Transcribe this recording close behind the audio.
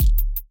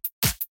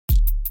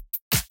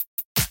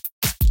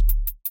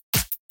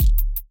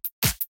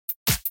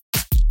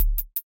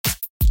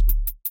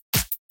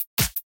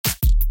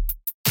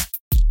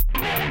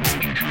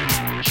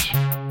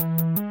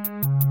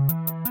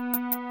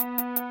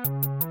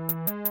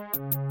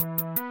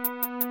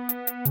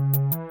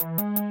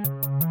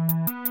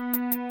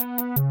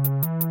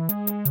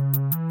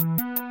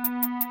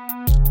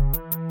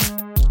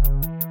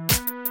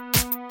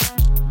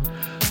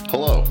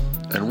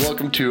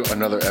welcome to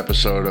another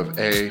episode of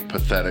A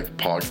Pathetic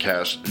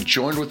Podcast.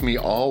 Joined with me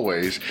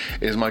always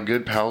is my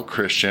good pal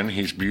Christian.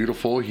 He's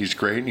beautiful, he's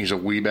great, and he's a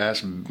weeb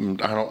ass,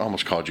 I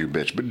almost called you a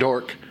bitch, but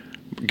dork.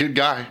 Good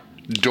guy.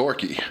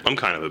 Dorky. I'm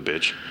kind of a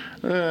bitch.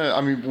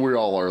 We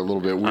all are a little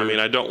bit.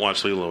 I don't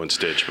watch Lilo and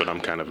Stitch, but I'm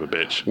kind of a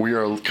bitch. We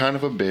are kind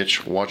of a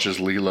bitch, watches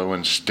Lilo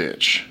and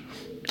Stitch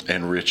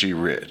and Richie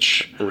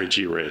Rich.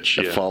 Richie Rich,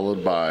 yeah.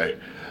 Followed by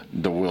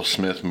the Will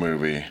Smith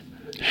movie,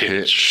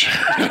 Hitch.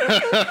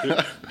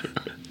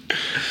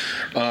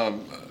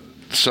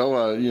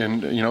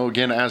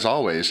 Again, as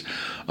always,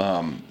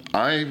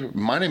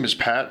 my name is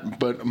Pat,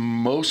 but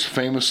most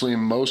famously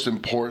and most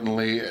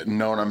importantly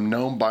I'm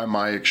known by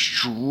my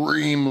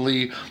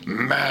extremely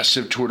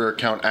massive Twitter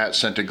account at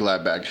Scented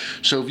Gladbag.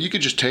 So if you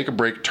could just take a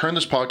break, turn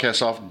this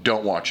podcast off,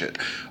 don't watch it.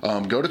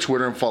 Go to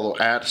Twitter and follow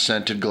at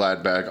Scented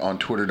Gladbag on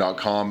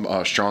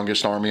Twitter.com.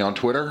 Strongest army on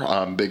Twitter,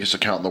 biggest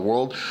account in the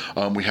world.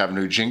 We have a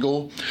new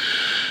jingle.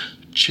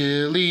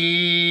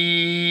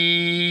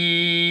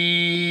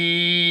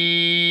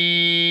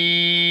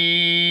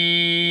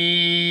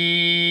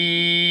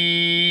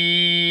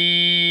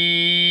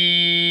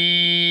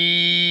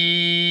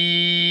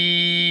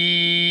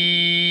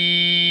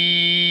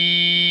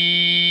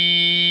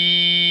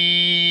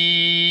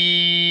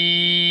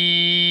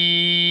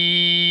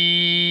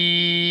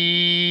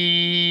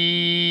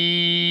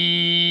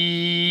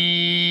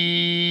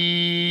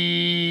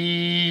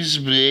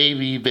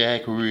 Baby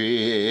back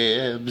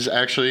ribs.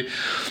 Actually,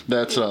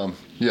 that's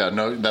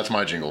that's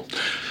my jingle.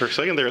 For a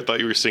second there, I thought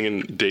you were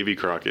singing Davy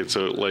Crockett.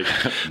 So like,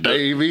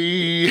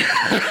 Davy.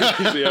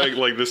 Yeah,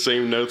 like the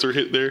same notes are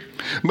hit there.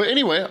 But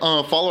anyway,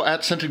 follow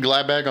at Scented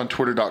Gladbag on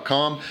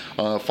Twitter.com.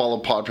 Follow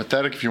Pod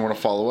Pathetic if you want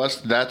to follow us.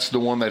 That's the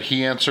one that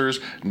he answers.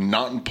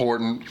 Not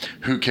important.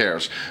 Who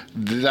cares?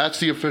 That's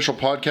the official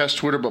podcast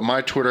Twitter. But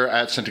my Twitter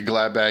at Scented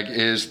Gladbag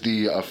is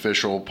the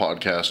official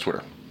podcast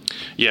Twitter.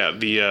 Yeah,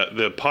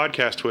 the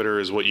podcast Twitter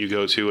is what you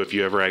go to if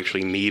you ever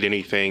actually need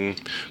anything,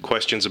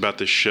 questions about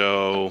the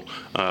show,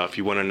 if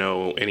you want to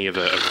know any of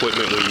the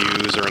equipment we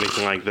use or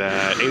anything like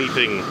that,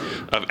 anything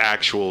of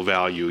actual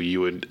value,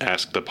 you would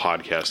ask the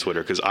podcast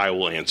Twitter because I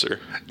will answer.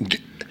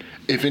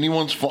 If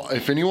anyone's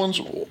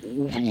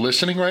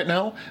listening right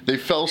now, they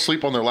fell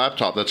asleep on their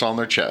laptop that's on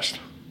their chest.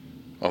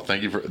 Oh,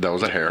 thank you for that.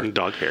 Was a hair,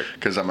 dog hair.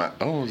 Because I'm glad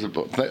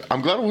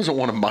it wasn't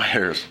one of my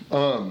hairs.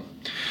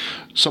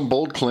 Some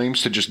bold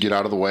claims to just get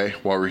out of the way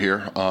while we're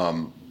here.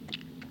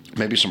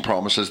 Maybe some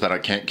promises that I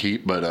can't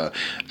keep, but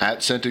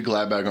at Scented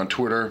Gladbag on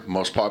Twitter,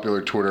 most popular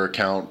Twitter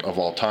account of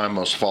all time,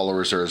 most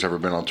followers there has ever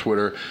been on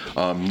Twitter.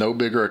 No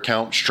bigger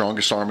account,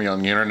 strongest army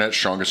on the internet,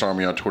 strongest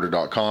army on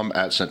Twitter.com,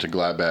 at Scented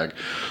Gladbag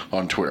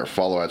on Twitter.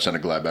 Follow at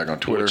Scented Gladbag on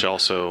Twitter. Which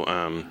also,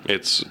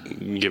 it's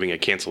giving a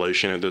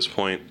cancellation at this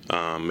point.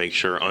 Make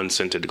sure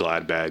unscented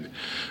Gladbag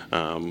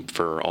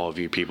for all of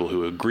you people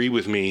who agree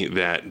with me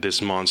that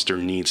this monster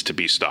needs to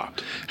be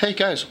stopped. Hey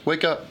guys,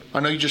 wake up. I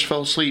know you just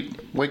fell asleep.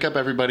 Wake up,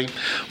 everybody.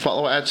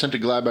 Follow at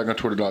Scented Gladbag on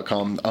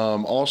Twitter.com.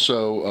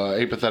 Also,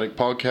 A Pathetic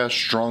Podcast,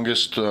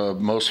 strongest,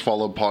 most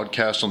followed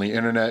podcast on the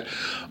internet.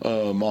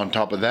 On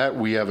top of that,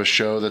 we have a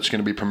show that's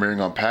going to be premiering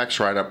on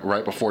PAX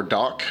right before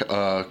Doc.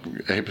 A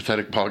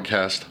Pathetic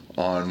Podcast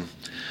on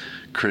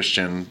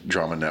Christian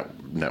Drama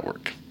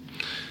Network.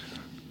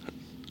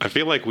 I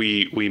feel like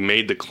we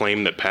made the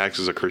claim that PAX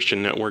is a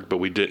Christian network, but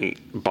we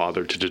didn't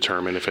bother to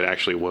determine if it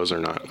actually was or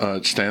not.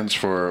 It stands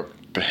for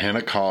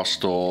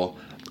Pentecostal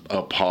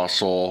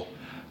Apostle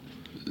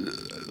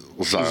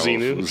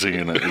Xerox.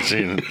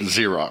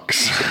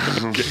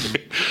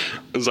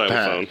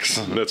 Xylophone. PAX.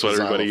 That's what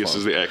everybody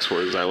uses the X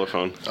for,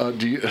 xylophone.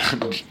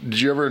 Did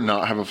you ever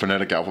not have a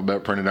phonetic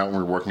alphabet printed out when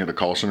we were working at a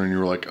call center and you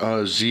were like,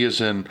 Z is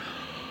in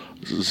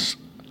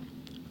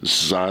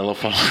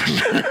xylophone?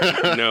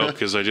 No,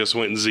 because I just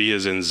went Z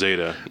as in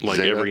Zeta, like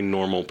Zeta? Every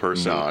normal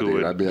person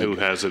who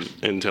has an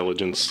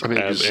intelligence of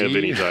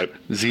any type.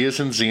 Z is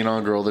in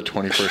Xenon Girl, the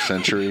 21st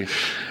century.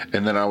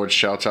 And then I would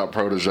shout out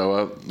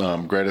Protozoa,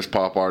 greatest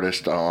pop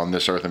artist on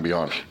this earth and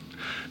beyond.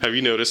 Have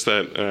you noticed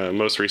that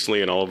most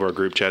recently in all of our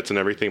group chats and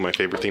everything, my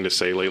favorite thing to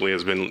say lately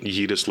has been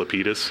Yeetus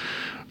Lapidus?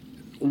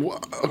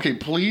 Okay,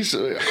 please.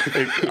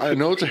 I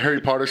know it's a Harry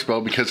Potter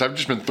spell because I've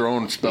just been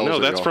throwing spells. No,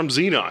 that's from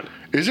Xenon.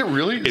 Is it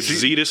really? It's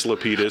Zetus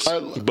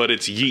Lapidus, but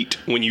it's yeet.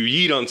 When you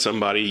yeet on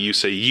somebody, you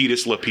say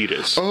Yeetus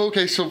Lapidus. Oh,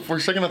 okay. So for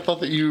a second, I thought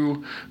that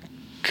you...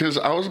 Because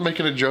I was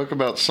making a joke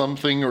about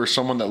something or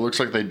someone that looks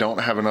like they don't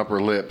have an upper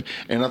lip,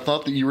 and I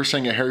thought that you were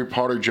saying a Harry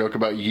Potter joke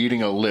about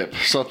yeeting a lip.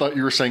 So I thought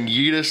you were saying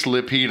Yeetus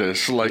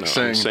Lapidus,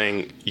 I'm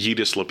saying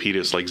Yeetus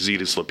Lapidus, like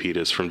Zetus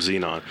Lapidus from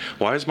Xenon.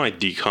 Why is my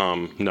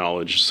DCOM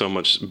knowledge so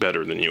much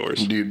better than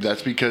yours? Dude,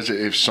 that's because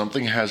if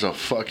something has a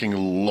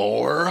fucking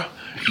lore,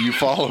 you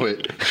follow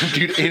it.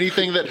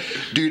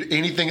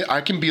 Anything, I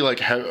can be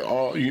like,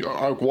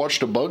 I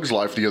watched A Bug's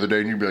Life the other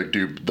day, and you'd be like,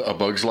 dude, A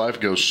Bug's Life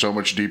goes so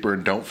much deeper,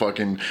 and don't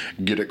fucking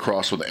get it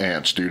crossed with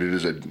ants, dude. It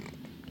is a...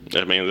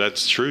 I mean,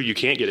 that's true. You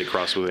can't get it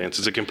crossed with ants.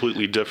 It's a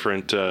completely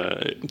different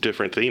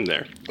theme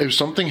there. If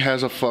something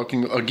has a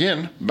fucking...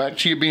 Again, back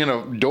to you being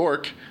a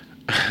dork.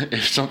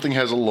 If something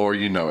has a lore,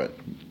 you know it.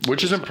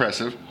 which is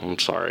impressive. I'm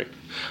sorry.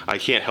 I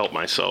can't help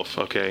myself,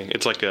 okay?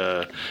 It's like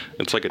a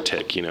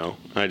tick, you know?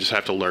 I just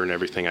have to learn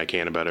everything I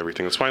can about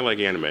everything. That's why I like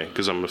anime,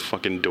 because I'm a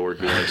fucking dork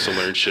who likes to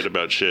learn shit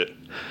about shit.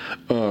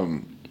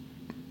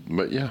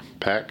 But yeah,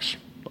 PAX.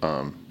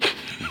 What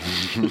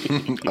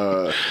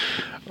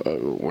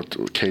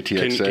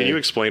KTXA? Can you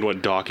explain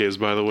what DOC is,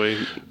 by the way?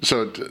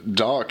 So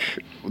DOC,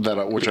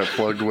 which I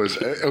plugged, was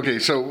okay.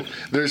 So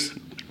there's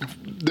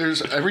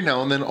every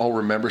now and then I'll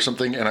remember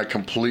something and I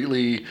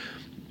completely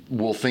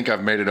will think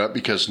I've made it up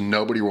because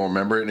nobody will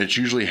remember it, and it's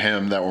usually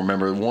him that will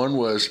remember. One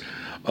was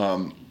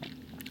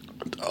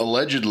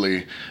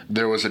allegedly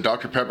there was a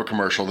Dr. Pepper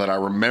commercial that I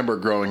remember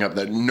growing up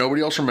that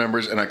nobody else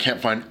remembers, and I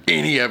can't find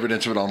any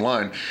evidence of it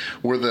online,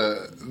 where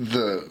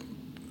the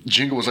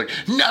jingle was like,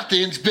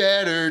 "Nothing's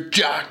better,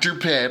 Dr.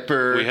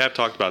 Pepper." We have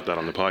talked about that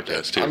on the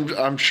podcast too.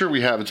 I'm sure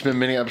we have. It's been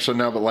many episodes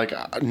now, but like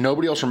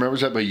nobody else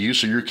remembers that but you,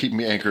 so you're keeping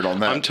me anchored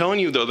on that. I'm telling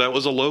you though, that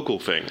was a local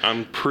thing.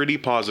 I'm pretty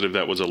positive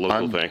that was a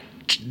local thing.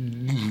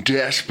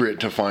 Desperate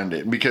to find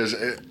it because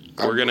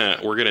we're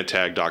gonna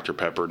tag Dr.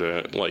 Pepper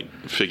to like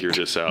figure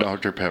this out.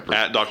 Dr. Pepper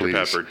at Dr. please.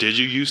 Pepper. Did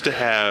you used to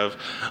have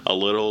a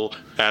little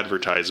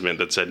advertisement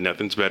that said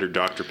 "Nothing's better,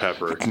 Dr.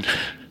 Pepper"?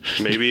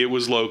 Maybe it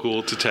was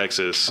local to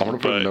Texas. I'm gonna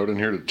put a note in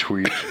here to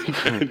tweet.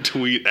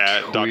 tweet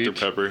at Dr.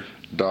 Pepper.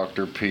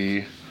 Dr.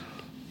 P.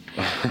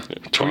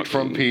 Tweet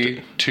from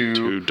P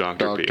to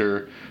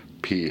Dr.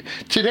 P.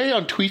 Today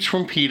on Tweets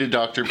from P to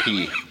Dr.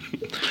 P.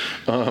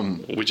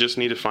 We just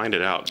need to find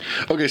it out.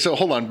 Okay, so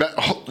hold on.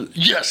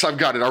 Yes, I've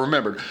got it. I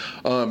remembered.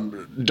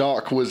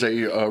 Doc was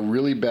a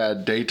really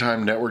bad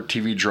daytime network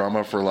TV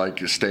drama for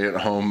like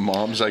stay-at-home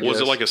moms, I guess.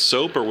 Was it like a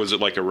soap or was it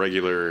like a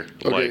regular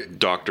like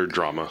doctor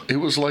drama? It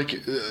was like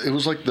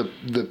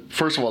the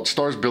first of all, it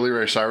stars Billy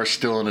Ray Cyrus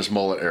still in his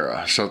mullet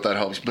era, so if that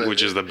helps. But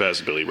which is the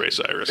best Billy Ray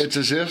Cyrus. It's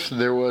as if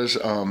there was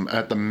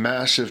at the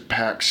massive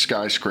PAX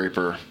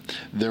skyscraper,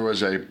 there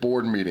was a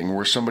board meeting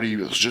where somebody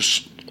was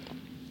just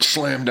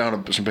slammed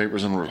down some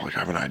papers and were like, "I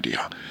have an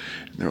idea."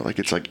 And they were like,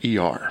 "It's like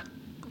ER,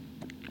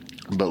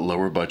 but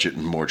lower budget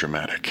and more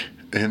dramatic."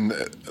 And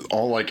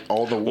all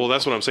the well,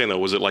 that's what I'm saying though.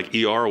 Was it like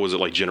ER or was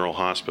it like General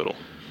Hospital?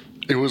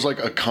 It was like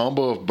a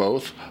combo of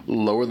both.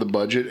 Lower the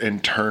budget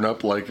and turn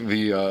up like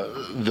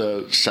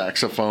the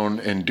saxophone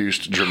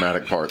induced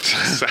dramatic parts.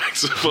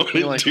 Saxophone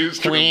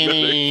induced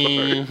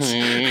dramatic parts.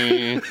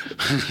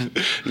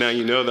 Now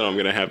you know that I'm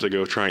gonna have to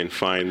go try and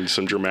find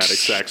some dramatic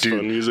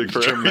saxophone music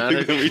for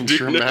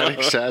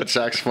dramatic sad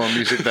saxophone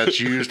music that's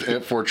used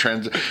for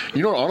trans.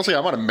 You know, honestly,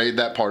 I might have made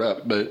that part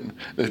up, but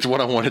it's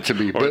what I want it to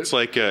be. Or but it's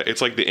like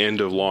the end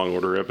of Law and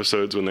Order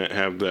episodes when they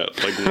have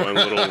that like one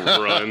little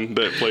run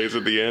that plays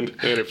at the end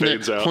and it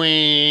fades out.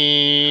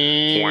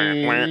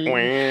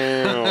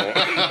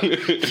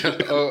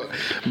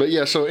 But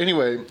yeah, so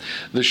anyway,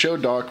 the show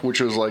Doc,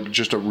 which was like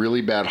just a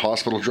really bad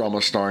hospital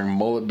drama starring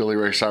mullet Billy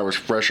Ray Cyrus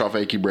fresh off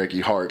Achy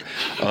Breaky Heart,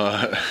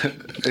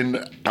 and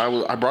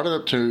I brought it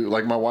up to,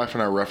 like, my wife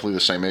and I are roughly the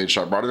same age,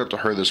 so I brought it up to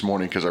her this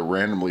morning because I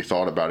randomly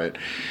thought about it,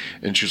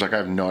 and she was like, "I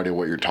have no idea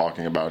what you're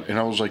talking about." And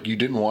I was like, "You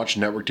didn't watch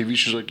network TV?"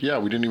 She's like, "Yeah,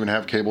 we didn't even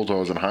have cable till I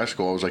was in high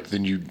school." I was like,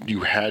 "Then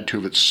you had to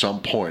have at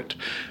some point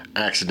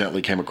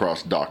accidentally came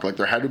across Doc. Like,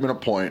 there had to have been a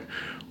point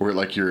where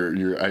like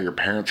you're at your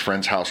parents'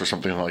 friend's house or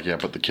something, like, yeah,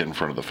 put the kid in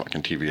front of the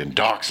fucking TV and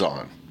Doc's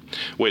on."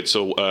 Wait,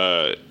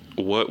 so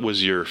what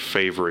was your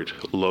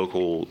favorite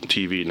local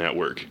TV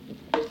network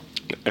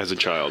as a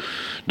child?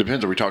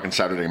 Depends. Are we talking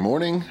Saturday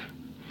morning?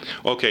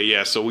 Okay,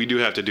 yeah, so we do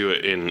have to do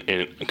it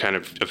in kind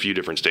of a few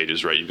different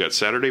stages, right? You've got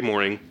Saturday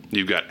morning,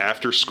 you've got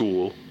after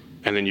school,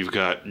 and then you've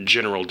got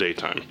general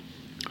daytime.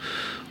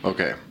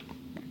 Okay.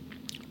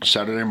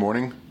 Saturday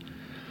morning,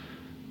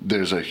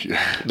 there's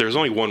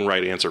only one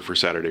right answer for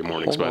Saturday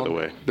mornings, by the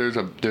way. There's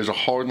a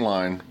hard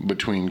line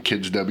between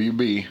Kids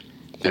WB,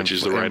 which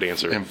is the right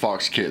answer, and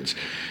Fox Kids.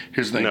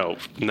 Here's the thing.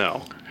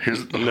 No,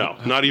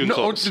 not even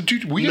close.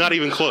 Dude, not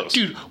even close.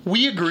 Dude,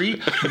 we agree,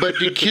 but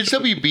did Kids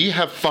WB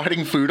have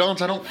fighting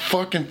food-ons? I don't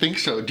fucking think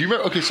so. Do you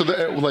remember? Okay, so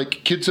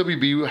like Kids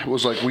WB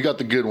was like, we got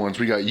the good ones.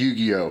 We got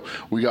Yu-Gi-Oh,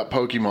 we got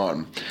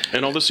Pokemon,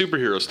 and all the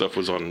superhero stuff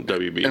was on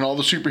WB, and all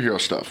the superhero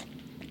stuff.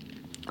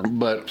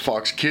 But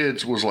Fox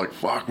Kids was like,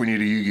 fuck, we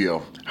need a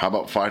Yu-Gi-Oh! How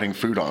about Fighting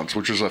Food-Ons,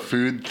 which was a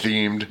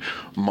food-themed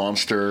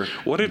monster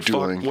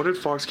dueling. What did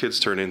Fox Kids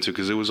turn into?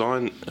 Because it was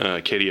on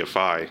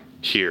KDFI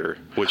here,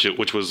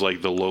 which was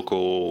like the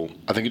local...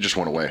 I think it just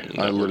went away.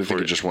 I literally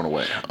think it just went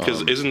away.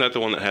 Because isn't that the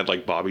one that had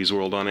like Bobby's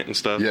World on it and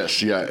stuff?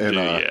 Yes, yeah. And,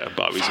 yeah,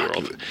 Bobby's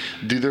World.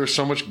 Dude, there was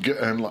so much...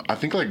 And I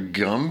think like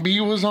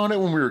Gumby was on it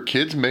when we were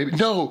kids, maybe.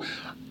 No!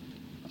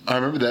 I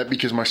remember that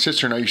because my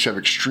sister and I used to have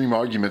extreme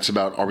arguments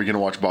about, are we going to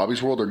watch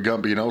Bobby's World or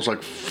Gumby? And I was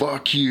like,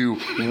 fuck you.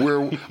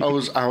 I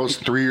was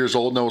 3 years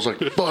old and I was like,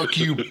 fuck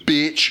you,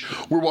 bitch.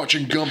 We're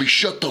watching Gumby.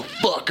 Shut the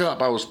fuck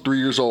up. I was 3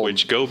 years old.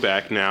 Which, go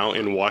back now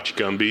and watch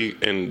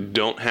Gumby and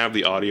don't have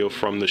the audio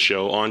from the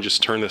show on.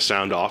 Just turn the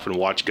sound off and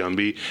watch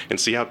Gumby and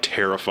see how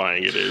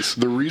terrifying it is.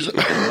 The reason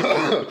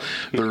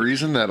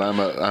that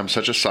I'm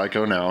such a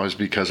psycho now is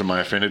because of my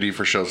affinity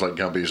for shows like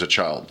Gumby as a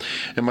child.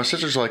 And my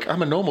sister's like,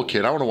 I'm a normal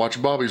kid. I want to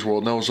watch Bobby's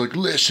World. And I was like,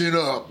 "Listen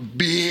up,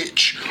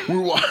 bitch."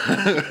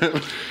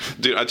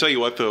 Dude, I tell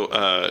you what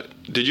though.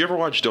 Did you ever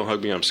watch "Don't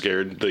Hug Me, I'm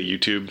Scared"? The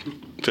YouTube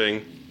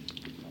thing.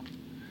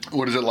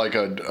 What is it like?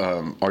 Are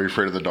You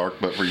Afraid of the Dark?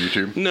 But for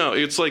YouTube? No,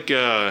 it's like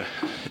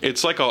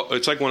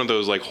one of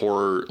those like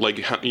horror. Like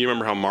you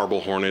remember how Marble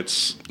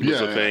Hornets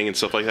was a thing and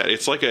stuff like that.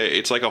 It's like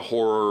a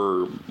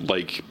horror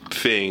like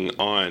thing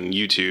on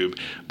YouTube,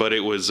 but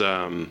it was.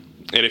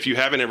 And if you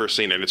haven't ever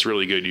seen it, it's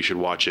really good. You should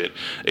watch it.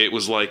 It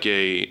was like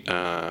a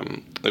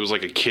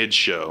kid's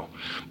show,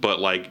 but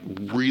like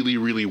really,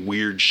 really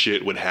weird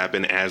shit would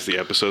happen as the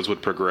episodes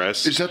would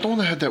progress. Is that the one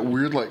that had that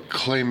weird like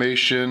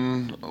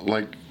claymation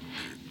like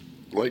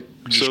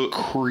just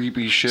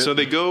creepy shit? So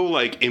they go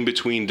like in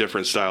between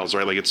different styles,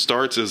 right? Like it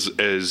starts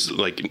as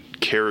like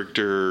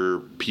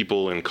character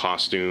people in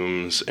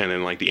costumes, and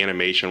then like the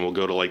animation will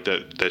go to like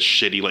that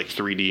shitty like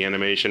 3D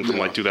animation from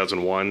like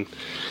 2001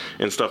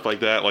 and stuff like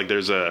that. Like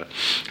there's an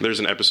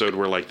episode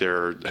where like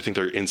I think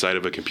they're inside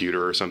of a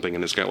computer or something,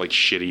 and it's got like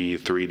shitty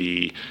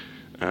 3D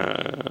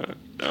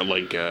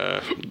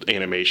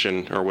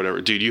animation or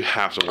whatever. Dude, you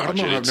have to watch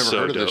it. I've never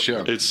heard of this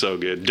show. It's so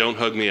good. Don't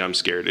Hug Me, I'm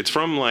Scared. It's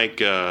from like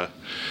a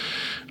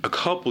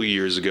couple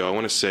years ago. I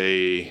want to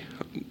say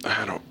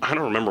I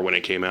don't remember when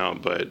it came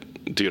out, but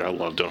dude, I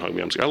love Don't Hug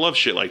Me, I'm Scared. I love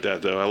shit like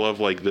that though. I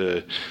love like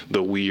the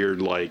weird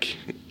like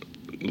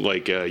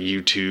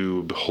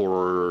YouTube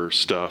horror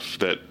stuff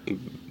that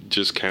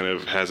just kind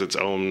of has it's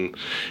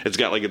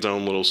got like its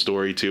own little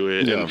story to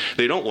it. Yeah. And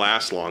they don't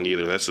last long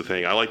either. That's the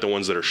thing. I like the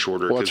ones that are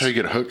shorter. Well, that's how you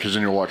get hooked, because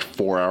then you'll watch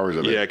 4 hours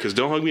of it. Yeah, because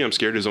Don't Hug Me, I'm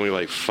Scared is only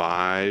like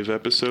 5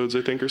 episodes,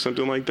 I think, or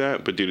something like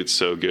that. But dude, it's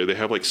so good. They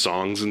have like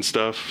songs and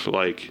stuff,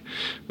 because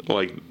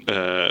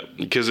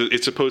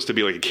it's supposed to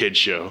be like a kid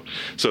show.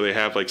 So they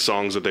have like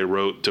songs that they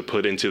wrote to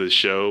put into the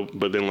show,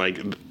 but then like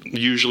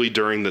usually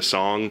during the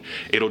song,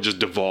 it'll just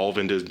devolve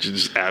into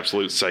just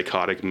absolute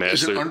psychotic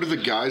mess. Is it under the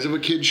guise of a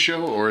kid's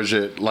show, or is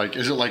it like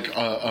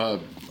a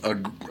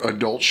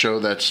adult show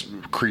that's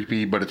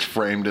creepy, but it's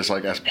framed as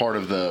like as part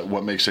of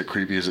what makes it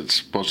creepy? Is it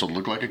supposed to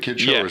look like a kid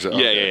show? Yeah, or is it,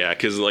 yeah.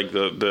 Because like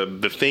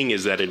the thing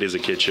is that it is a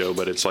kid show,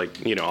 but it's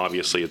like, you know,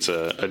 obviously it's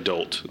a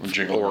adult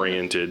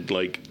oriented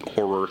like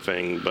horror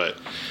thing. But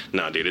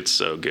no, dude, it's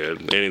so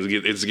good, and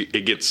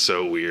it gets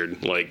so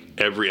weird. Like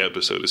every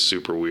episode is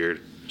super weird.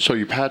 So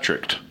you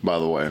Patricked, by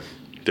the way.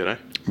 Did I?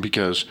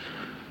 Because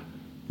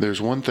there's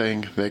one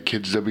thing that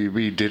Kids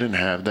WB didn't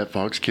have that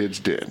Fox Kids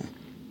did.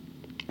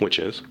 Which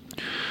is?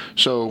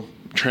 So,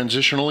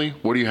 transitionally,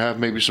 what do you have?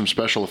 Maybe some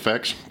special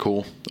effects?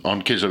 Cool.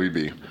 On Kids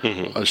WB.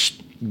 Mm-hmm. A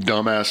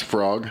dumbass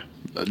frog.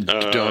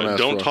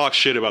 Don't talk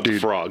shit about the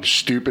frog.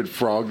 Stupid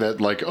frog that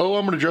like, oh,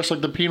 I'm going to dress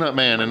like the Peanut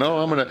Man, and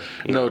I'm going to...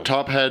 No,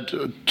 top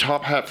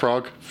hat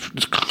frog.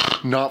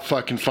 Not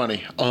fucking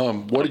funny.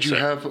 What did you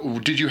have?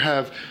 Did you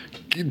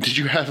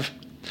have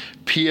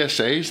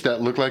PSAs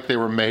that look like they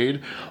were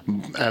made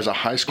as a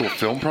high school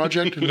film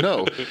project?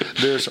 No.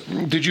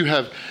 Did you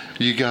have,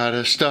 you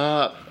gotta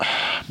stop,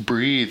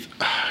 breathe,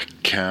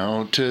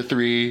 count to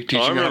 3,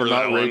 teaching how to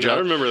not rage out?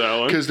 I remember that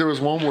one. Because there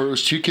was one where it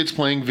was 2 kids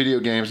playing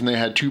video games and they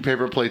had 2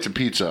 paper plates of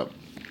pizza.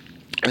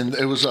 And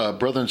it was a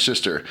brother and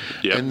sister.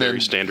 Yeah, and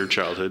very standard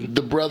childhood.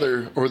 The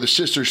brother or the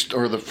sister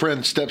or the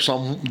friend steps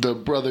on the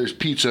brother's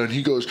pizza and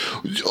he goes,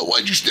 oh,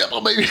 why'd you step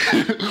on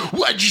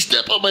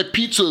my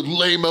pizza,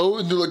 lame-o?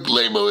 And they're like,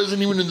 lame-o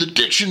isn't even in the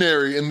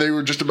dictionary. And they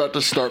were just about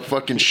to start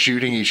fucking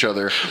shooting each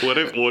other. What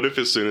if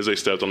as soon as they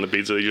stepped on the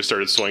pizza, they just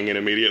started swinging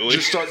immediately?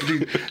 Just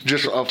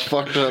a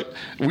fucked up.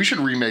 We should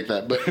remake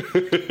that, but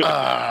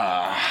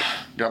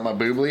got my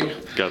boobly.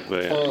 Got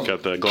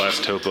the glass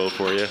topo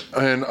for you.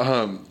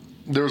 And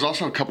there was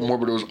also a couple more,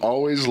 but it was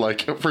always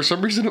like, for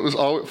some reason, it was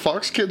always,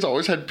 Fox Kids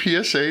always had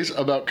PSAs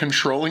about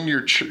controlling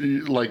your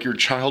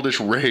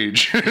childish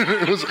rage. I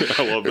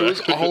love that. It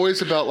was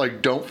always about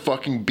like, don't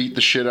fucking beat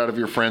the shit out of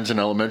your friends in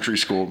elementary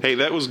school. Hey,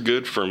 that was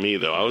good for me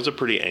though. I was a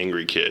pretty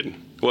angry kid.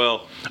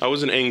 Well, I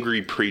was an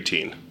angry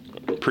preteen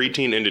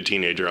into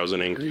teenager. I was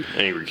an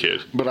angry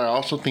kid. But I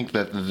also think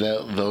that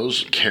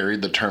those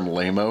carried the term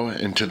lame-o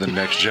into the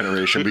next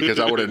generation, because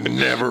I would have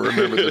never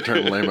remembered the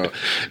term lame-o.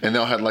 And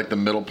they'll have like the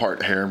middle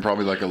part hair and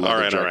probably like a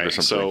leather jacket or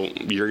something.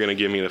 So you're gonna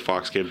give me the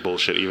Fox Kid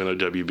bullshit, even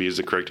though WB is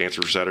the correct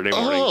answer for Saturday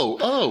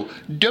mornings.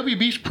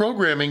 WB's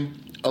programming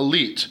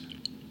elite.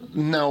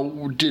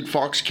 Now, did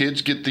Fox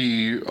Kids get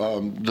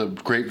the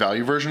great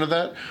value version of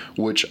that?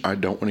 Which I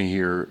don't want to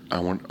hear. I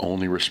want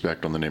only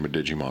respect on the name of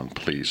Digimon,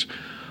 please.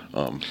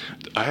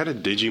 I had a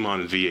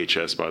Digimon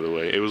VHS, by the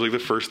way. It was like the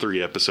first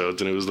 3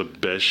 episodes, and it was the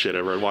best shit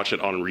ever. I'd watch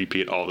it on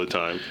repeat all the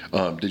time.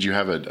 Did you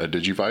have a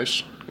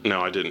Digivice?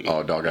 No, I didn't.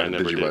 Oh, dog, I had a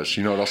Digivice. Did.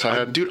 You know what else I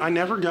had? Dude, I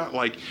never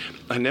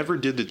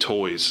did the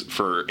toys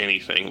for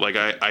anything. Like,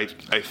 I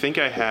think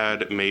I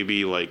had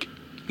maybe, like,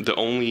 the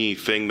only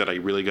thing that I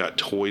really got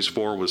toys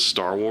for was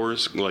Star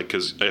Wars. Like,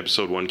 because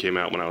Episode 1 came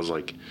out when I was,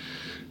 like,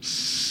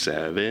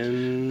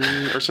 7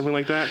 or something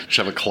like that. Just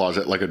have a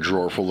closet, like a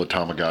drawer full of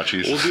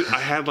Tamagotchis. Well, dude, I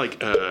had the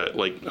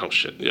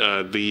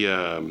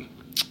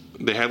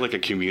they had like a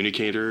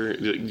communicator.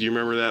 Do you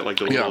remember that? Like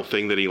the little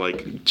thing that he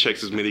like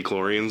checks his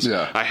midichlorians.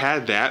 Yeah. I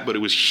had that, but it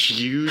was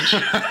huge,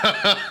 and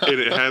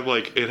it had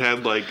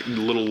like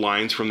little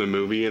lines from the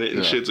movie in it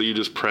and shit. So you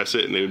just press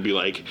it, and they would be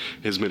like,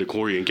 his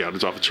midichlorian count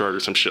is off the chart or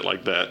some shit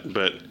like that.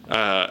 But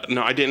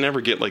no, I didn't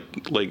ever get like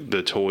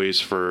the toys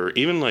for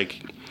even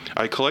like.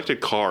 I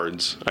collected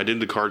cards. I did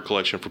the card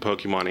collection for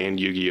Pokemon and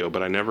Yu-Gi-Oh,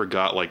 but I never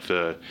got like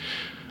the.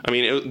 I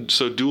mean,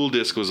 so Dual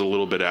Disc was a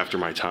little bit after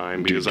my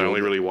time because I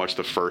only really watched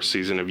the first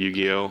season of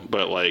Yu-Gi-Oh!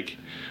 But, like,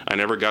 I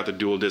never got the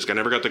Dual Disc. I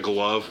never got the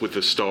glove with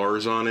the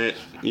stars on it.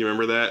 You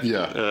remember that?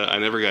 Yeah. I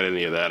never got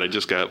any of that. I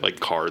just got, like,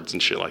 cards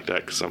and shit like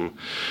that because I'm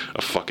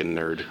a fucking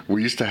nerd.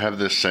 We used to have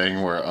this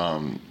saying where,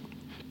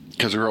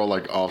 because we were all,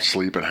 like, off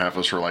sleep and half of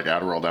us were, like,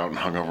 Adderalled out and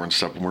hungover and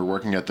stuff. When we were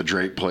working at the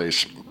Drake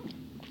place,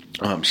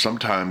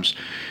 sometimes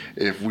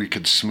if we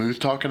could smooth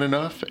talk it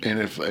enough, and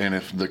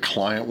if the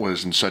client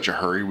was in such a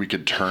hurry, we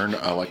could turn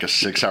like a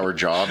 6-hour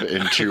job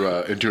into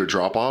a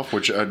drop off.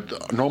 Which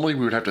normally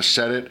we would have to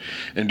set it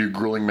and do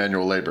grueling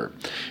manual labor.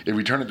 If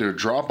we turn it to a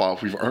drop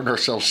off, we've earned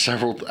ourselves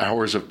several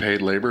hours of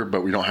paid labor,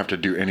 but we don't have to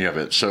do any of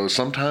it. So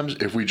sometimes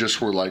if we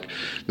just were like,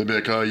 they'd be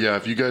like, oh yeah,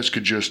 if you guys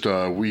could just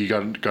we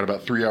got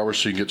about 3 hours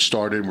so you can get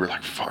started. And we're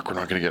like, fuck, we're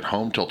not going to get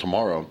home till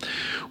tomorrow.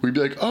 We'd be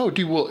like, oh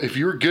dude, well if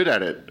you're good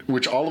at it,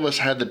 which all of us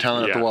had the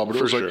talent after a while, but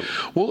it was like,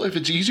 well, if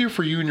it's easier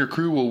for you and your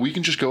crew, well, we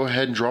can just go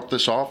ahead and drop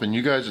this off, and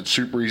you guys, it's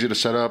super easy to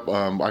set up.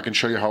 I can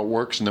show you how it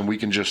works, and then we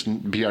can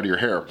just be out of your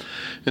hair.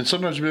 And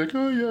sometimes you'd be like,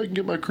 oh yeah, I can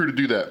get my crew to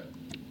do that.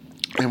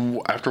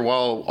 And after a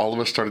while, all of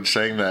us started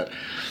saying that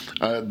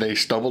they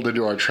stumbled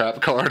into our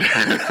trap card,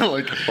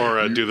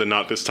 do the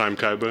not this time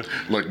Kaiba,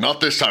 like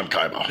not this time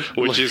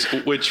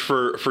Kaiba, which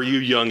for you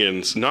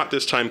youngins, not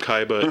this time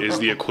Kaiba is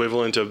the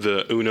equivalent of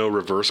the Uno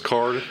reverse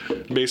card,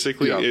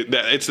 basically.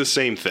 It's the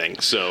same thing.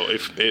 So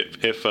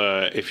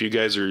if you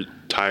guys are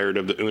tired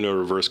of the Uno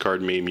reverse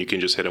card meme, you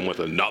can just hit him with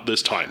a not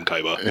this time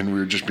Kaiba, and we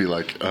would just be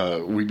like,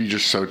 we'd be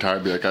just so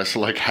tired, be like, I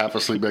like half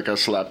asleep, like I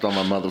slapped on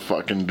my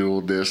motherfucking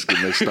Dual Disc,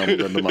 and they stumbled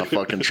into my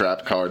fucking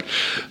trap card.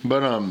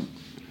 But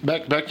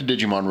Back to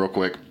Digimon real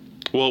quick.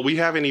 Well, we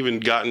haven't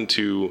even gotten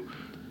to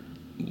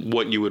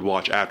what you would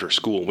watch after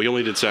school. We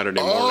only did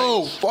Saturday mornings.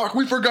 Oh, fuck,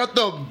 we forgot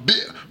the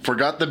bit.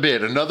 Forgot the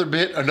bit. Another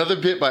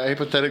bit by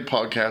Apathetic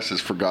Podcast is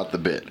Forgot the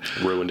Bit.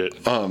 Ruined it.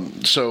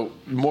 So,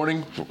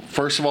 morning,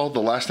 first of all, the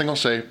last thing I'll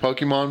say,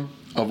 Pokemon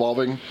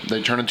evolving,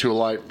 they turn into a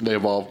light, they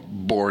evolve,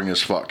 boring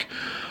as fuck.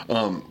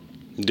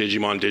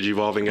 Digimon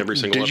digivolving every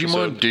single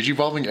episode.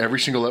 Digivolving every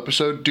single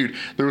episode. Dude,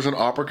 there was an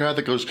opera guy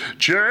that goes,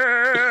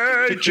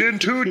 change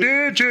into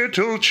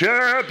digital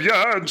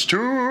champions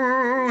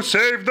to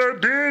save the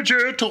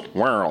digital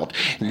world.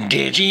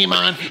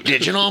 Digimon,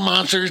 digital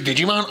monsters,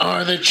 Digimon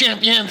are the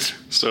champions.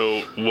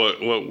 So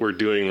what we're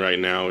doing right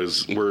now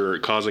is we're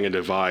causing a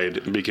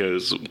divide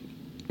because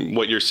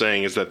what you're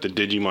saying is that the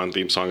Digimon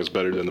theme song is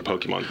better than the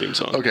Pokemon theme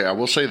song. Okay, I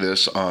will say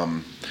this.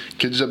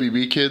 Kids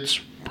WB kids,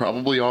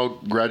 probably all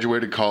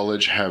graduated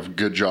college, have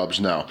good jobs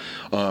now.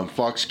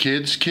 Fox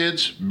kids,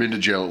 been to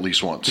jail at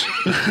least once.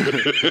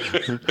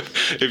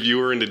 If you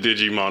were into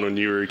Digimon when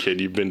you were a kid,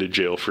 you've been to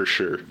jail for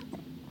sure.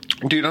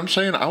 Dude, I'm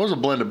saying I was a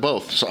blend of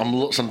both.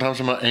 So sometimes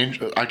I'm an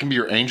angel. I can be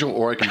your angel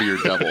or I can be your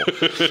devil.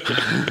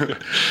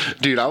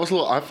 Dude,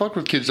 I fuck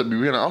with kids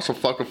WB, and I also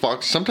fuck with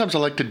Fox. Sometimes I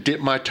like to dip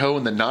my toe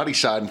in the naughty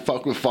side and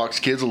fuck with Fox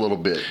Kids a little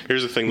bit.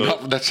 Here's the thing, though.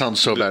 That sounds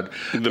so bad.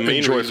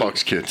 Enjoy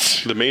Fox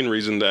Kids. The main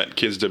reason that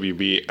Kids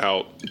WB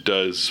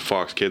outdoes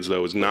Fox Kids,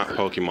 though, is not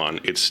Pokemon.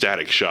 It's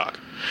Static Shock.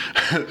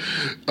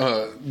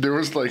 There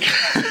was like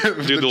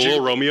dude, the little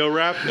Romeo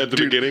rap at the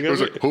beginning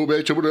of it.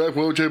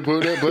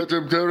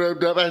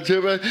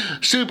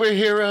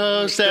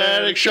 Superhero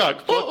Static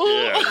Shock. Fuck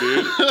yeah,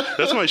 dude.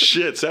 That's my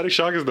shit. Static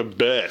Shock is the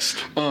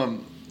best.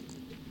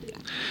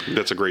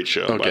 That's a great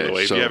show, by the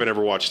way. If you haven't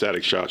ever watched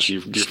Static Shock,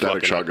 you're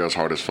Static Shock goes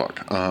hard as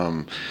fuck.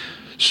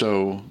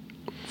 So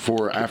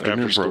for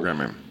afternoon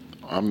programming,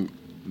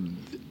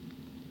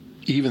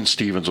 even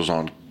Stevens was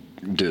on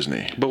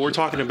Disney. But we're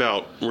talking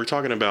about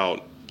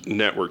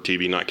network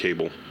TV, not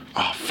cable.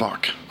 Oh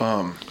fuck.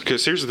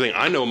 Because here's the thing,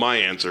 I know my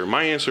answer.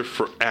 My answer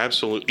for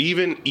absolute,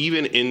 even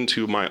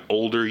into my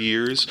older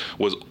years,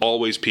 was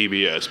always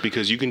PBS,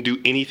 because you can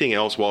do anything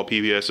else while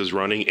PBS is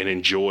running and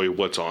enjoy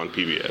what's on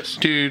PBS.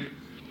 Dude.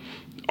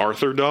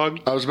 Arthur,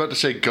 dog? I was about to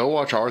say, go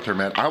watch Arthur,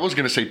 man. I was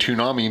going to say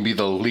Toonami and be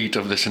the elite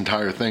of this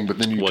entire thing, but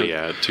then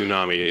yeah,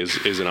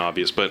 Toonami isn't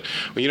obvious. But,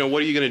 what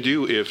are you going to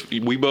do if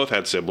we both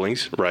had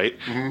siblings, right?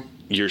 Mm-hmm.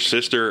 Your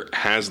sister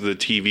has the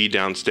TV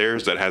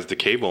downstairs that has the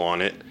cable on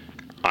it.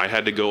 I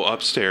had to go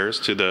upstairs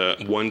to the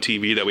one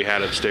TV that we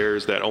had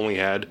upstairs that only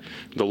had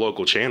the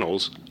local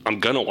channels.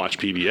 I'm going to watch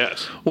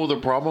PBS. Well, the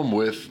problem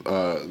with,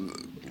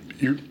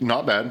 you're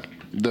not bad,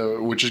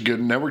 which is good.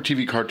 Network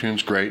TV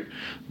cartoons, great.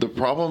 The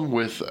problem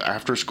with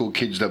After School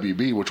Kids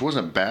WB, which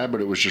wasn't bad,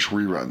 but it was just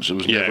reruns. It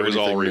was never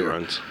all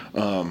reruns.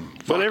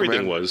 But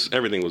everything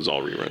was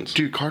all reruns.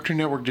 Dude, Cartoon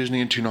Network,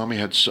 Disney, and Toonami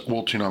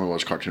Toonami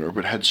was Cartoon Network,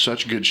 but had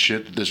such good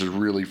shit that this is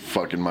really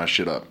fucking my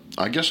shit up.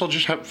 I guess I'll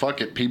just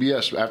fuck it.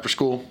 PBS After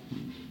School.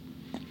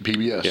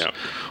 PBS. Yeah.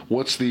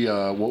 What's the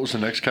what was the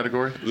next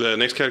category? The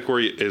next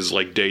category is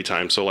like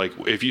daytime. So like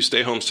if you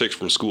stay home sick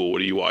from school,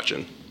 what are you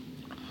watching?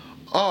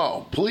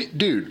 Oh, please,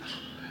 dude.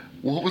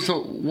 What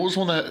was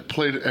one that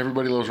played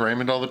Everybody Loves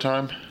Raymond all the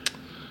time?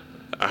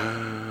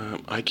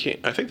 I can't.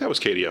 I think that was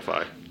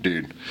KDFI.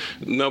 Dude.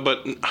 No,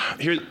 but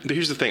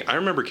here's the thing. I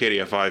remember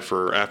KDFI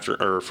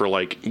for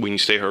like when you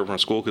stay home from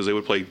school because they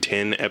would play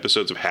 10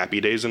 episodes of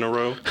Happy Days in a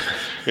row,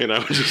 and I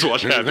would just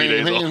watch Happy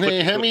Days.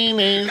 Happy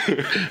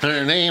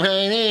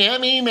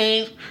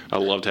Days. I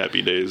loved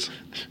Happy Days,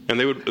 and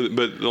they would.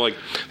 But like,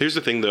 here's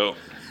the thing though.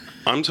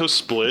 I'm so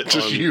split.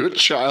 Just you, a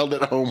child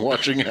at home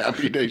watching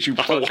Happy Days. You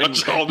fucking,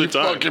 watch all the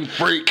time. Fucking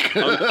freak.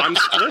 I'm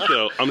split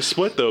though. I'm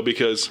split though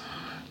because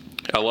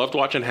I loved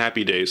watching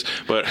Happy Days,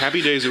 but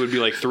Happy Days it would be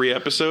like 3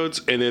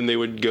 episodes, and then they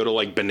would go to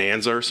like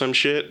Bonanza or some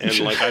shit, and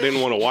like I didn't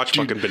want to watch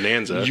fucking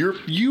Bonanza.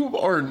 You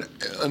are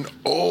an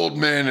old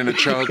man and a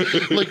child.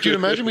 Like, dude,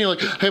 imagine me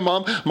like, hey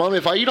mom,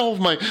 if I eat all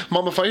my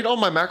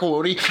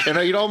macaroni and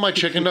I eat all my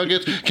chicken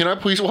nuggets, can I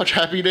please watch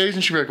Happy Days?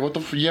 And she'd be like, what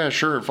the? Yeah,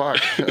 sure,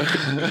 fuck.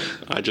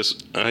 I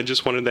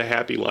just wanted the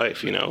happy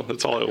life, you know.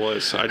 That's all it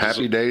was.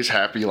 Happy Days,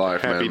 happy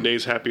life. Happy man.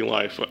 Days, happy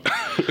life.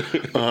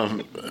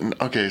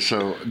 Okay,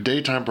 so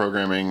daytime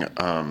programming.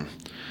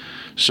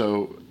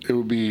 So it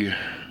would be.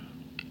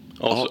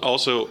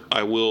 Also,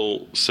 I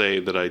will say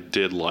that I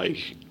did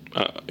like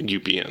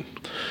UPN.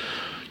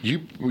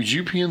 Was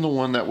UPN the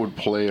one that would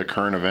play a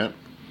current event?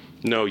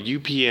 No,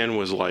 UPN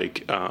was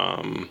like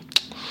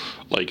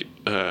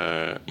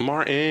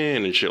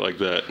Martin and shit like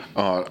that.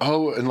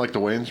 And like the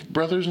Wayans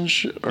brothers and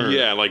shit? Or?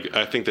 Yeah, like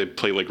I think they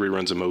play like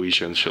reruns of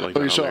Moesha and shit like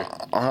that. So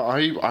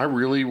I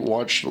really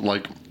watched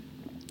like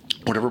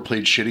whatever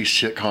played shitty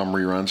sitcom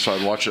reruns, so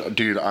I'd watch it.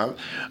 Dude,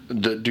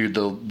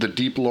 the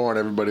deep lore and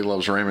Everybody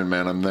Loves Raymond,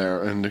 man, I'm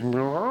there. And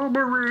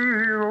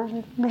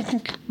Marie,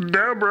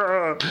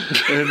 Deborah,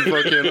 and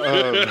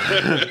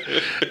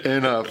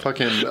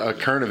fucking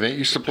Current Event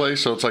used to play,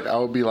 so it's like I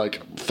would be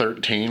like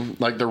 13,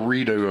 like the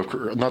redo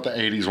of, not the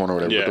 80s one or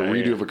whatever, but the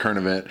redo of a Current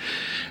Event.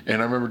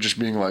 And I remember just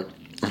being like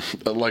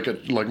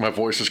my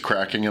voice is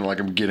cracking and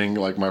like I'm getting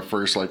like my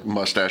first like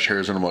mustache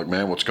hairs and I'm like,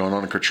 man, what's going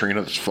on in Katrina?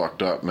 That's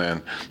fucked up,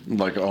 man.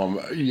 Like,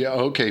 yeah,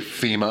 okay,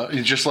 FEMA.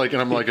 It's just like,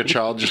 and I'm like a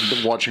child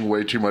just watching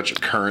way too much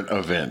Current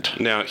Event.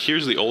 Now,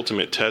 here's the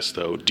ultimate test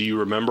though. Do you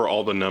remember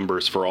all the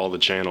numbers for all the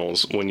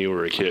channels when you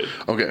were a kid?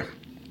 Okay.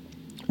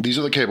 These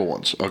are the cable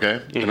ones,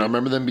 okay? Mm-hmm. And I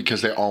remember them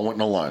because they all went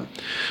in a line.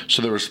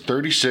 So there was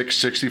 36,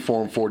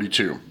 64, and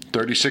 42.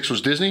 36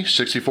 was Disney,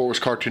 64 was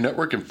Cartoon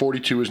Network, and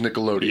 42 was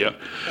Nickelodeon. Yep,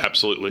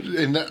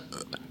 absolutely.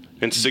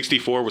 And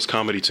 64 was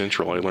Comedy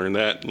Central. I learned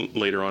that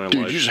later on in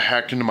life. Dude, you just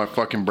hacked into my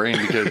fucking brain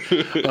because...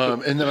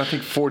 and then I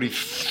think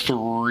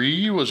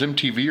 43 was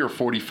MTV or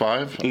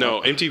 45?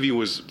 No, MTV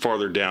was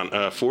farther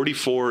down.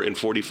 44 and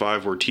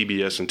 45 were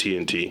TBS and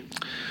TNT.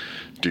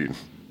 Dude.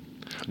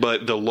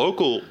 But the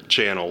local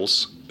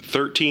channels...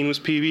 13 was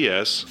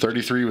PBS.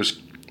 33 was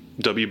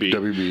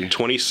WB.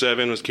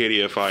 27 was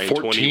KDFI. 14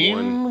 and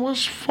 21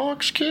 was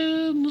Fox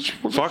Kids.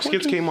 Fox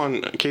Kids came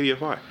on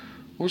KDFI.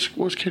 What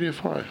was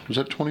KDFI? Was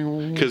that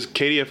 21? Because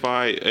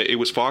KDFI, it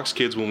was Fox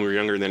Kids when we were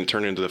younger, and then it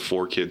turned into the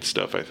 4Kids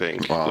stuff, I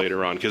think,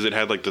 later on. Because it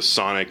had like the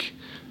Sonic...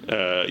 you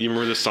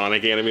remember the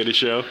Sonic animated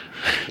show?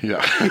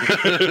 Yeah.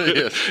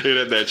 Yes. It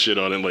had that shit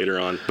on it later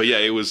on. But yeah,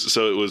 it was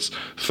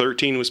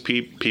 13 was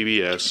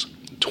PBS.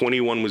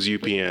 21 was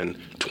UPN,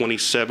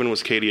 27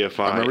 was KDFI,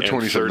 I remember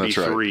 27, and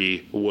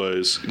 33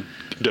 was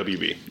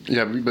WB.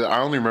 Yeah, but I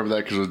only remember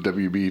that because it was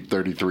WB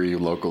 33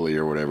 locally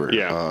or whatever.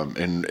 Yeah.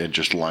 And it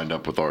just lined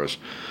up with ours.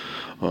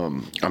 I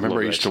remember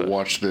I used to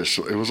watch this.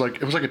 It was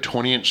like a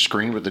 20-inch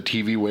screen, but the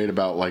TV weighed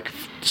about like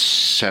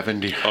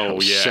 70.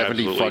 Oh yeah,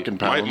 70 absolutely. Fucking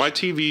pounds. My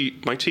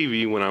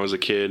TV when I was a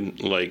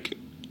kid, like,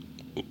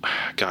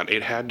 God,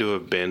 it had to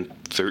have been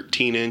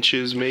 13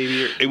 inches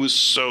maybe. It was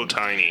so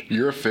tiny.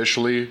 You're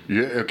officially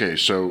okay.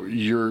 So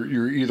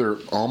you're either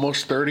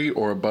almost 30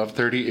 or above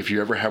 30 if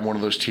you ever have one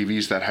of those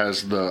TVs that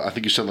has I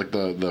think you said like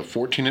the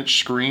 14-inch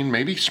screen,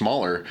 maybe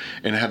smaller,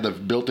 and had the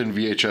built-in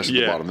VHS at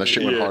the bottom. That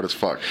shit went hard as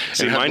fuck.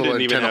 See, and mine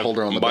didn't even have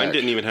holder on the mine back.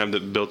 didn't even have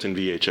the built-in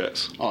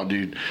VHS. Oh,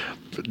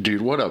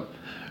 dude, what a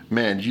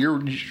man!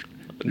 Your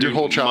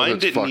whole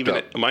childhood's fucked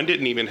up. Mine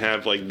didn't even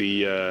have like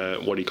the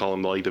what do you call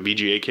them, like the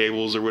VGA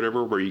cables or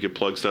whatever, where you could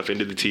plug stuff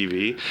into the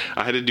TV.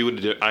 I had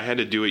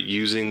to do it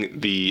using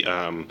the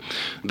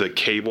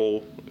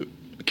cable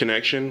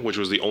connection, which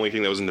was the only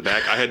thing that was in the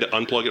back. I had to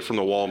unplug it from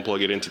the wall and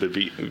plug it into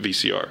the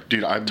VCR.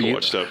 Dude,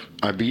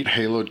 I beat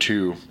Halo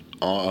 2.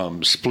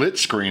 Split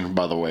screen,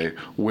 by the way,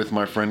 with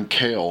my friend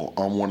Kale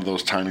on one of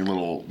those tiny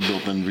little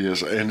built-in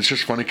VS, and it's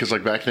just funny because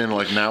like back then,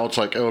 like now it's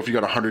like, oh, if you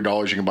got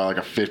 $100, you can buy like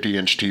a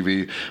 50-inch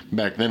TV.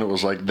 Back then, it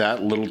was like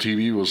that little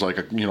TV was like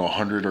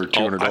 $100 or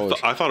 $200.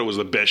 I thought it was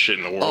the best shit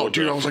in the world. Oh,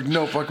 dude, I was like,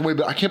 no fucking way!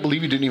 But I can't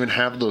believe you didn't even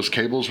have those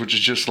cables, which is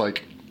just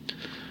like.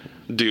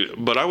 Dude,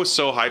 but I was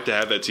so hyped to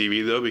have that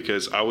TV though,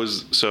 because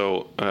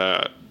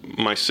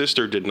my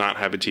sister did not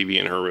have a TV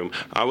in her room.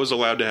 I was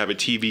allowed to have a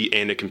TV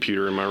and a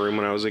computer in my room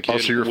when I was a kid. Oh,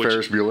 so you're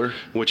Ferris Bueller?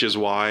 Which is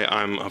why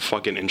I'm a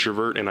fucking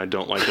introvert and I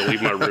don't like to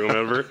leave my room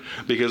ever.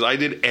 Because I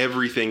did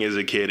everything as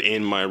a kid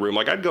in my room.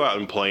 Like, I'd go out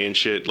and play and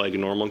shit like a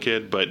normal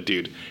kid, but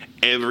dude,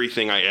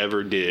 everything I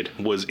ever did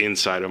was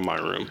inside of my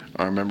room.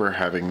 I remember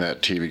having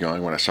that TV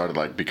going when I started,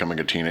 like, becoming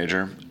a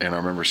teenager, and I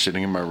remember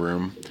sitting in my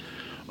room,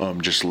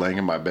 just laying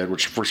in my bed,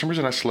 which for some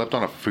reason I slept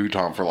on a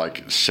futon for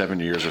like 7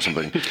 years or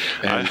something.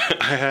 And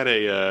I had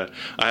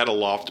a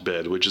loft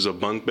bed, which is a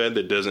bunk bed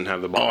that doesn't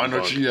have the bottom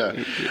bunk. Yeah.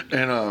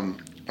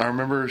 And I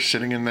remember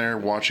sitting in there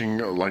watching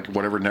like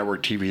whatever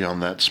network TV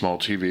on that small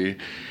TV,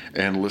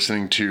 and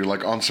listening to,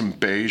 like, on some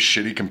beige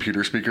shitty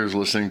computer speakers,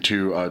 listening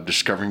to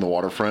Discovering the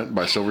Waterfront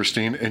by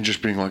Silverstein, and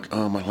just being like,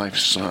 oh, my life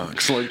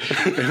sucks. Like,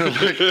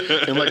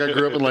 and I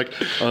grew up in like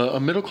a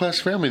middle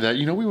class family that,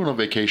 you know, we went on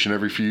vacation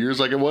every few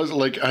years. Like, it was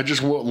like, I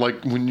just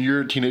like, when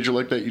you're a teenager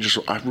like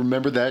that, I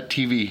remember that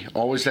TV.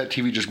 Always that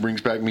TV just brings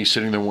back me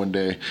sitting there one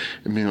day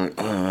and being like,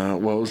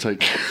 well, it was like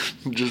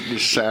just the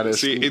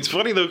saddest. See, it's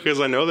funny though, because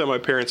I know that my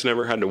parents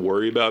never had to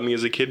worry about me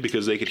as a kid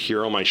because they could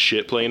hear all my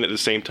shit playing at the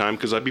same time.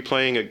 Because I'd be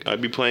playing it.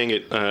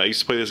 I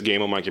used to play this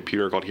game on my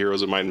computer called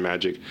Heroes of Might and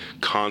Magic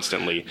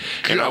constantly,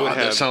 and God,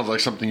 that sounds like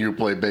something you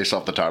play based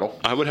off the title.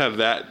 I would have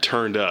that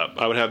turned up.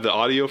 I would have the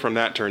audio from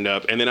that turned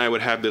up, and then I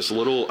would have this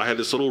little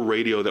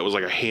radio that was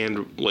like a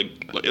hand, like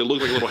it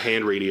looked like a little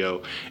hand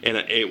radio,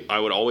 and I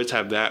would always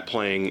have that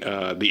playing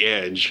The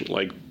Edge,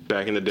 like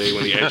back in the day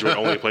when The Edge would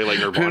only play like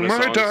Nirvana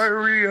songs. In my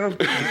diary of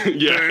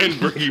yeah, and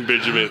Breaking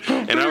Benjamin,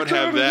 and I would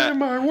have that.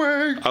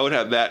 I would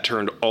have that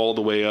turned all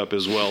the way up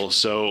as well,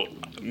 so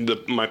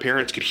my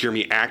parents could hear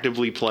me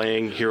actively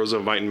playing Heroes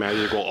of Might and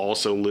Magic while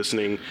also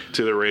listening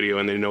to the radio,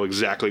 and they know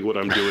exactly what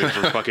I'm doing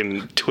for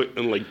fucking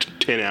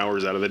 10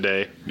 hours out of the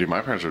day. Dude, my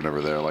parents were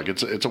never there. Like,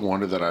 it's a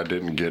wonder that I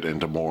didn't get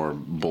into more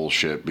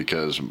bullshit,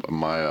 because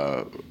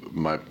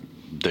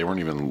they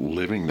weren't even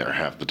living there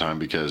half the time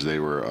because they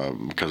were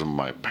because of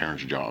my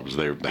parents' jobs.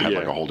 They had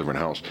like a whole different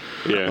house.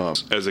 Yeah.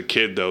 As a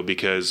kid though,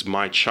 because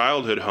my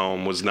childhood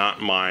home was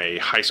not my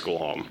high school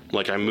home.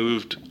 Like, I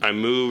moved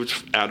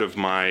out of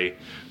my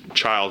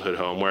childhood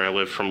home where I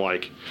lived from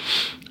like,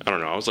 I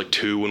don't know, I was like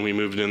 2 when we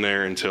moved in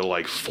there until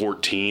like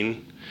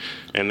 14.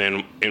 And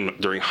then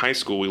during high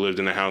school, we lived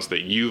in the house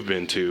that you've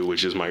been to,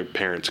 which is my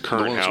parents'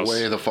 current house.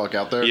 Way the fuck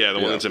out there? Yeah, the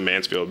one that's in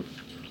Mansfield.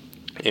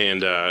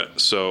 And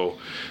so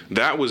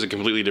that was a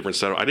completely different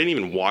setup.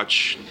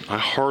 I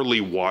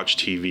hardly watched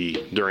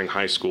TV during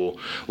high school.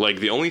 Like,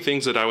 the only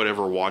things that I would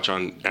ever watch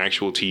on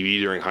actual TV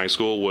during high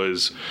school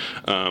was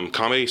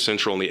Comedy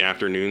Central in the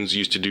afternoons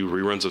used to do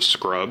reruns of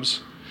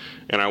Scrubs.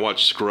 And I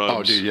watched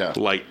Scrubs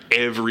like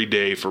every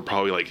day for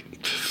probably like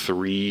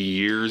 3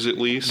 years at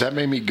least. That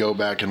made me go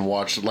back and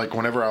watch, like,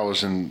 whenever I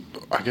was in,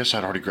 I guess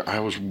I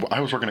was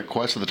working at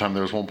Quest at the time.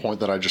 There was one point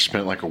that I just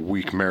spent like a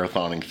week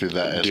marathoning through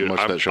that as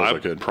much of that show as I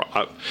could.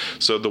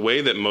 So the way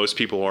that most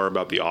people are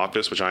about The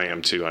Office, which I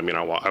am too. I mean,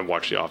 I've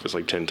watched The Office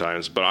like 10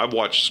 times, but I've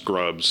watched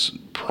Scrubs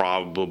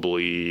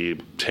probably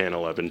 10,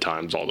 11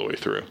 times all the way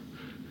through.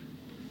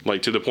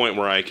 Like, to the point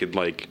where I could,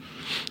 like,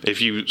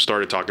 if you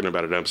started talking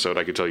about an episode,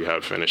 I could tell you how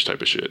it finished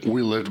type of shit.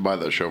 We lived by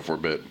that show for a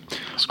bit.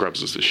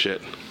 Scrubs is the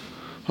shit.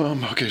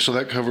 Okay, so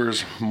that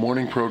covers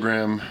morning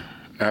program,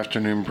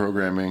 afternoon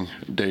programming,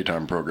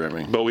 daytime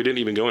programming. But we didn't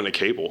even go into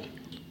cable.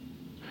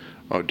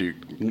 Oh,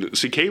 dude.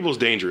 See, cable's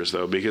dangerous,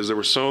 though, because there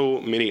were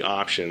so many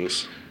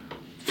options.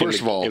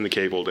 First of all, in the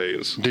cable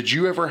days. Did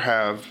you ever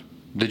have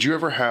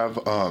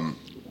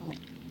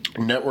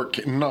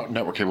not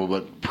network cable,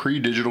 but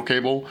pre-digital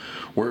cable,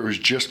 where it was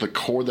just the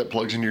cord that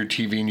plugs into your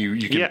TV and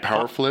you can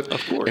power flip?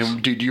 Of course.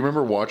 And do you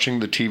remember watching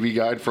the TV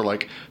guide for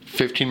like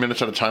 15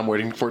 minutes at a time,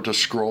 waiting for it to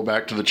scroll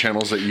back to the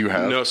channels that you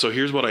have? No, so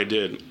here's what I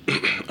did.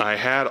 I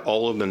had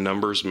all of the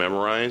numbers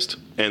memorized,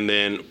 and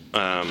then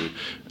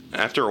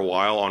after a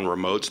while on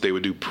remotes, they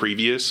would do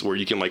previous, where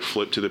you can like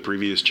flip to the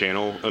previous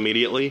channel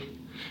immediately.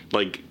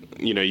 Like,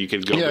 you know, you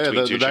could go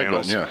between two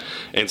channels. Button,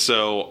 And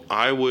so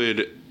I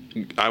would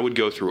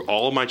go through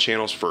all of my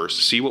channels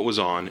first, see what was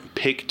on,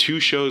 pick 2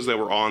 shows that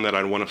were on that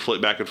I'd want to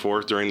flip back and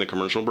forth during the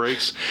commercial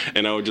breaks,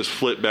 and I would just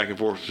flip back and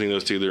forth between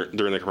those 2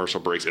 during the commercial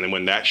breaks. And then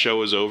when that show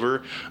was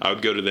over, I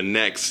would go to the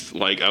next,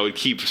 like, I would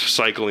keep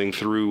cycling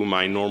through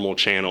my normal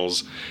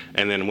channels,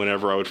 and then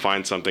whenever I would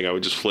find something, I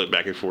would just flip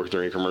back and forth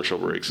during commercial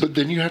breaks. But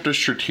then you have to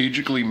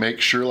strategically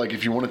make sure, like,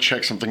 if you want to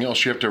check something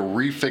else, you have to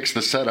refix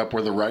the setup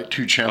where the right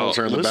 2 channels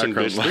are in the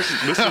background.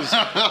 Bitch, this is,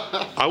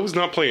 I was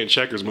not playing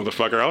checkers,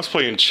 motherfucker. I was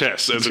playing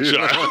chess as a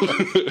child.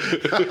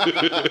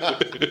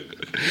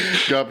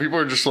 God, people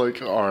are just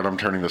like, all right, I'm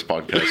turning this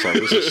podcast on.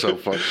 This is so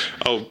fun.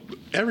 Oh,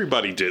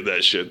 everybody did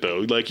that shit,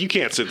 though. Like, you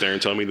can't sit there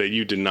and tell me that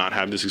you did not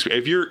have this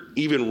experience. If you're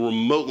even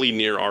remotely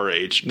near our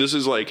age, this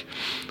is like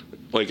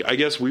I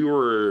guess we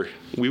were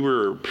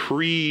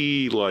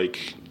pre,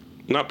 like,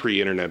 not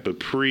pre-internet, but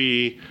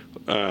pre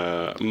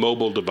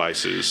mobile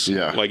devices.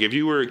 Yeah. Like, if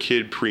you were a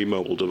kid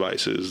pre-mobile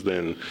devices,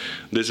 then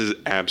this is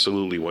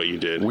absolutely what you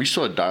did. We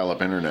still had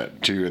dial-up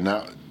internet, too, and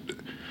that...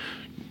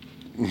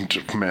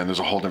 Man, there's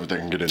a whole different thing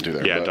I can get into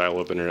there. Yeah,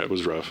 dial-up internet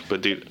was rough.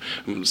 But, dude,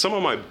 some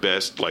of my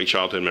best, like,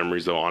 childhood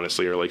memories, though,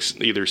 honestly, are, like,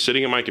 either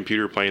sitting at my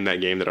computer playing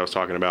that game that I was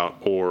talking about,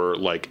 or,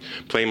 like,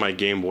 playing my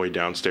Game Boy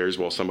downstairs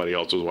while somebody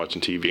else was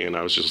watching TV, and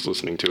I was just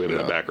listening to it in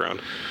the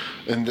background.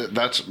 And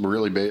that's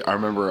really big. I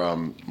remember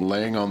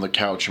laying on the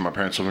couch in my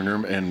parents' living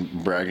room and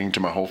bragging to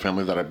my whole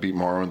family that I beat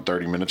Mario in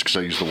 30 minutes because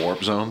I used the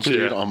warp zones,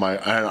 dude. Yeah.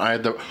 I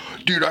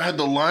had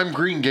the lime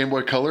green Game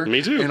Boy Color.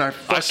 Me too. And I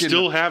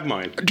still have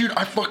mine, dude.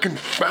 I fucking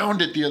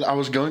found it I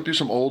was going through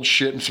some old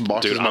shit and some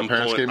boxes my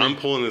parents gave me. I'm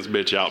pulling this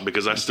bitch out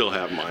because I still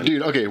have mine,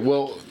 dude. Okay,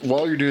 well,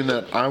 while you're doing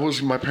that,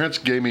 my parents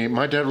gave me.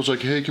 My dad was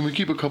like, "Hey, can we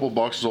keep a couple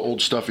boxes of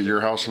old stuff at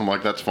your house?" And I'm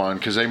like, "That's fine,"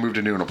 because they moved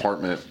into an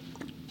apartment.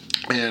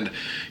 And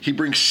he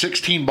brings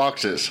 16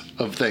 boxes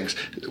of things,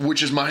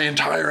 which is my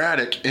entire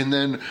attic. And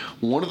then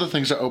one of the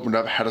things I opened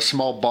up had a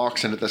small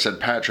box in it that said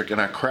Patrick,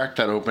 and I cracked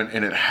that open,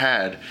 and it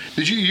had...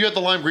 You had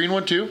the lime green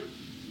one too?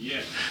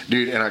 Yeah.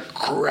 Dude, and I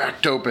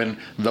cracked open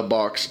the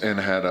box and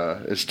had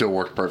it still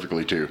worked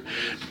perfectly too.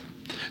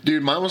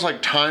 Dude, mine was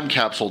like time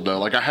capsule though.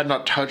 Like I had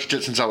not touched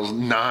it since I was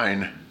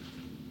 9.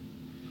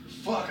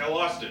 Fuck, I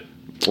lost it.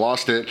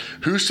 Lost it.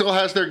 Who still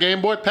has their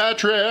Game Boy?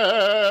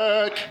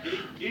 Patrick!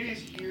 It is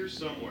here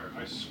somewhere.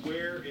 I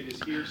swear it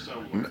is here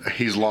somewhere.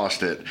 He's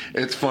lost it.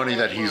 It's funny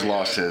that he's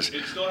lost his.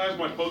 It still has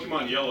my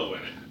Pokemon Yellow in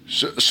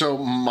it. So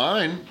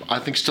mine, I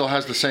think, still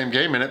has the same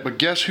game in it, but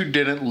guess who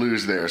didn't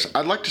lose theirs?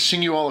 I'd like to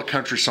sing you all a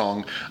country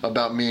song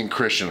about me and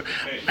Christian.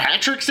 Hey.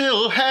 Patrick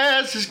still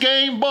has his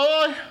Game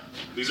Boy.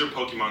 These are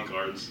Pokemon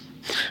cards.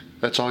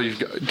 That's all you've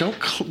got.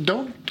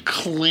 Don't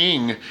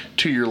cling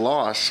to your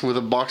loss with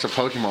a box of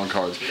Pokemon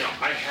cards. No,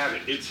 I have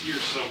it. It's here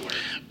somewhere.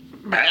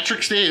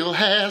 Patrick still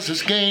has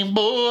his Game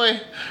Boy.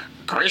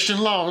 Christian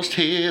lost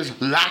his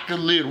like a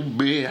little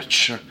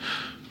bitch.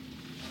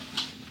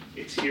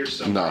 It's here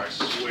somewhere, No. I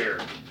swear.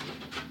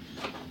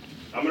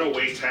 I'm going to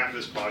waste half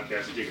this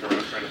podcast digging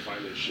around trying to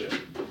find this shit.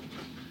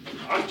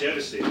 I'm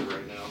devastated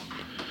right now.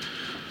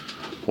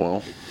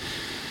 Well,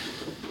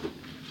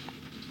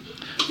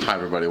 hi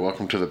everybody.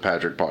 Welcome to the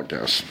Patrick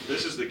Podcast.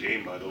 This is the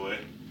game, by the way.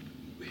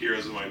 The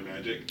Heroes of Might and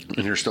Magic.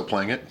 And you're still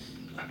playing it?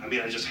 I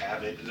mean, I just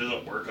have it. It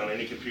doesn't work on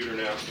any computer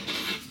now.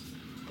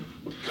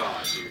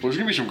 God, dude. Well, there's going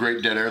to be some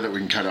great dead air that we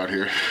can cut out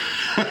here.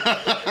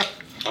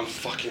 I'm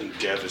fucking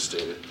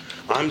devastated.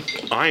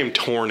 I am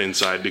torn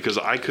inside because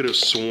I could have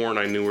sworn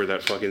I knew where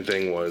that fucking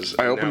thing was.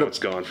 I opened now up- it's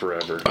gone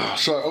forever.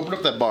 So I opened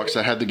up that box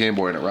that had the Game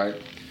Boy in it, right?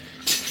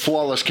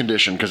 Flawless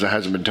condition because it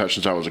hasn't been touched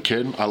since I was a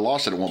kid. I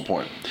lost it at one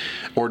point.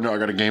 Or no, I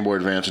got a Game Boy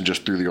Advance and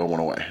just threw the old one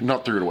away.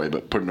 Not threw it away,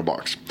 but put it in a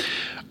box.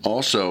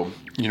 Also,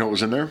 you know what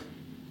was in there?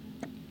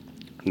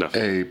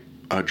 Nothing.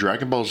 A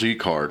Dragon Ball Z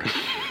card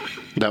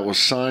that was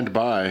signed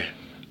by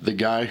the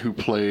guy who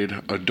played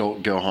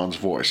Adult Gohan's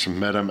voice.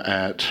 Met him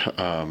at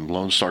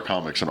Lone Star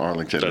Comics in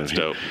Arlington. That's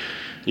dope.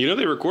 You know,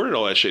 they recorded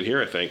all that shit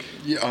here, I think.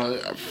 Yeah,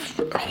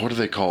 what are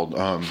they called?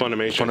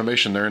 Funimation.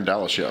 Funimation, they're in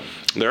Dallas, yeah.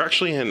 They're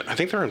actually I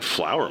think they're in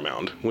Flower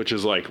Mound, which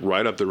is like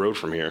right up the road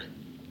from here.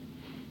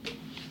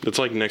 It's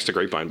like next to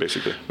Grapevine,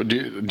 basically. But do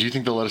you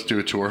think they'll let us do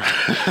a tour?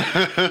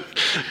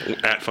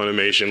 At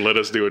Funimation, let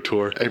us do a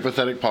tour. A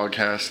pathetic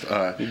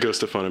podcast. Goes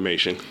to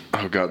Funimation.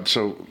 Oh, God.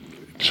 So,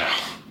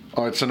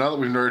 all right. So now that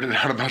we've nerded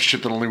out about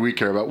shit that only we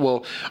care about,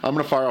 well, I'm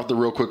going to fire off the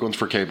real quick ones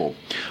for cable.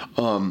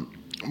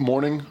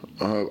 Morning,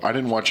 I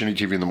didn't watch any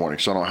TV in the morning,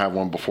 so I don't have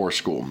one before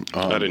school.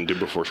 I didn't do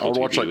before school. I would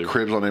watch either. like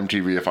Cribs on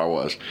MTV if I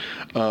was.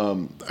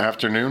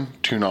 Afternoon,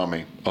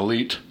 Toonami,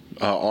 Elite.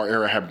 Our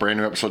era had brand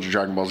new episodes of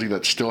Dragon Ball Z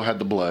that still had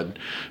the blood,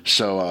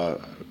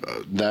 so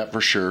that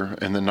for sure.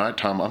 And then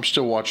nighttime, I'm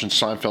still watching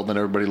Seinfeld and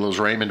Everybody Loves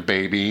Raymond,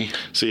 baby.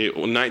 See,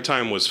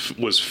 nighttime was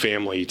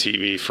family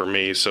TV for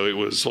me, so it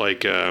was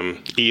like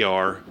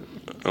ER.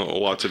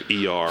 Lots of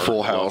ER.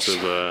 Full House.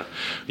 Lots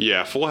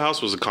of, Full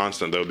House was a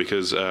constant, though,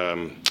 because...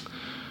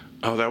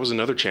 that was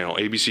another channel,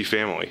 ABC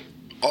Family.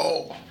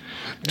 Oh,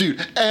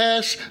 dude,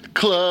 S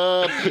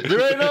Club.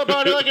 There ain't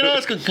nobody like an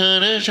S Club.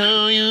 Gonna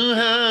show you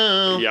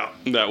how. Yeah,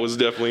 that was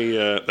definitely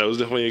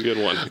a good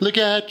one. Look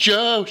at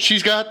Joe,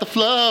 she's got the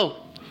flow.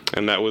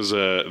 And that was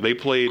they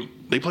played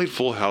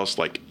Full House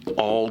like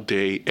all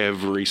day,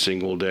 every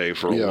single day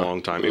for a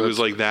long time. It was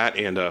like that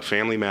and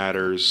Family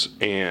Matters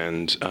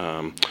and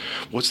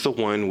what's the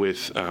one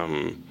with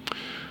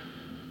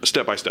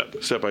Step by Step.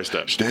 Step by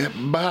Step. Step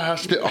by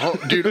step. Oh,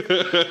 dude.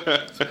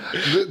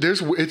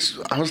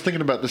 I was thinking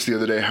about this the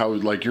other day, how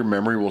like your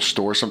memory will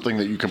store something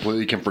that you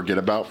completely can forget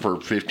about for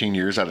 15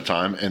 years at a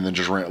time and then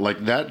just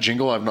like that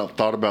jingle I've not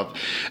thought about.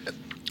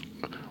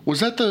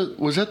 Was that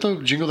the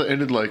jingle that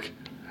ended like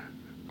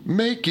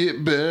make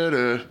it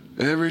better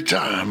every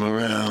time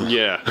around?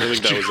 Yeah, I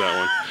think that was that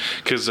one.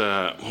 Because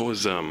what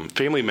was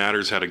Family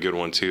Matters had a good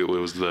one too. It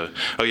was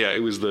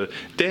the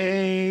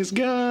days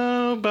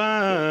go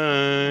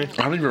by. I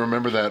don't even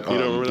remember that. You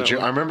don't remember that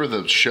one? I remember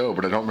the show,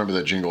 but I don't remember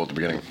that jingle at the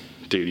beginning.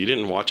 Dude, you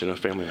didn't watch enough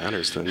Family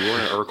Matters then. You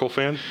weren't an Urkel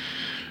fan?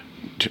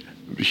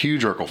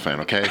 huge Urkel fan,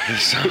 okay?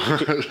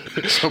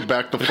 So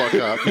back the fuck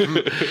up.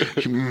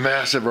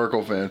 Massive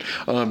Urkel fan.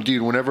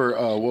 Dude, whenever,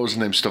 what was his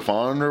name?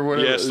 Stefan or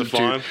whatever? Yeah,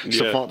 Stefan. Dude,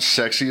 Stefan's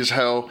sexy as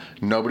hell.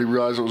 Nobody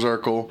realized it was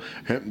Urkel.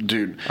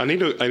 Dude. I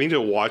need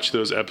to watch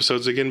those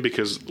episodes again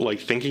because, like,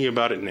 thinking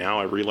about it now,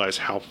 I realize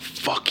how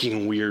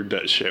fucking weird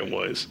that shit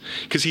was.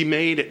 Because he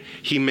made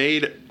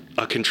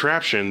a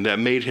contraption that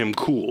made him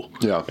cool.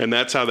 Yeah. And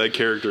that's how that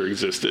character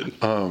existed.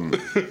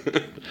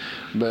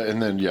 But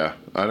and then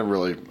I don't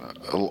really.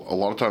 A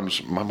lot of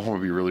times, my mom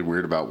would be really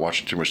weird about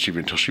watching too much TV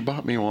until she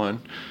bought me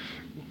one.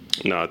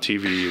 No,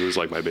 TV was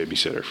like my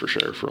babysitter for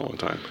sure for a long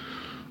time.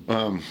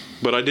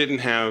 But I didn't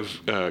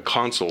have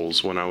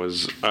consoles when I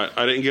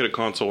didn't get a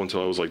console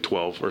until I was like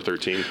 12 or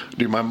 13.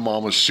 Dude, my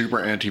mom was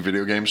super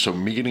anti-video games, so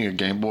me getting a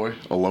Game Boy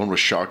alone was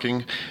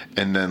shocking.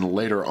 And then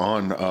later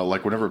on,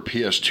 like whenever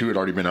PS2 had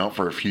already been out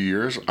for a few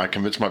years, I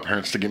convinced my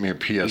parents to get me a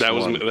PS1.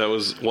 That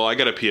was well, I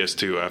got a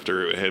PS2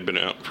 after it had been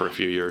out for a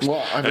few years.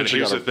 Well, I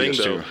eventually got a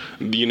PS2.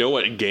 Though, you know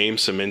what game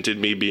cemented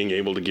me being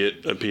able to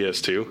get a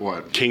PS2?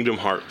 What? Kingdom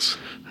Hearts.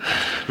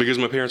 Because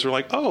my parents were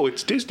like, "Oh,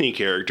 it's Disney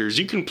characters.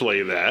 You can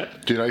play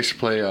that." Dude, I used to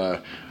play.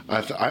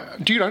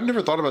 Dude, I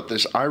never thought about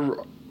this.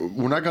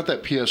 When I got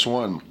that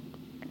PS1,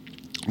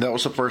 that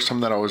was the first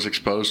time that I was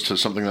exposed to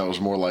something that was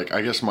more like,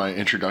 I guess, my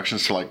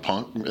introductions to like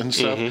punk and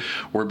stuff.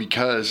 Were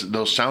because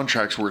those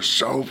soundtracks were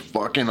so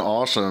fucking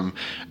awesome,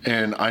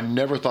 and I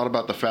never thought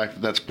about the fact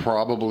that that's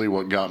probably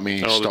what got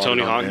me started. The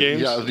Tony Hawk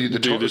games. Yeah,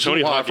 the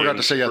Tony Hawk. I forgot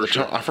to say. Yeah,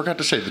 I forgot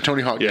to say the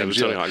Tony Hawk games.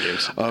 Yeah, the Tony Hawk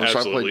games. So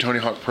I played Tony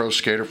Hawk Pro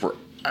Skater for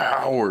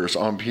hours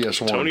on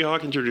PS1. Tony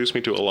Hawk introduced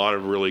me to a lot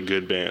of really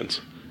good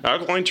bands.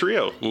 Alkaline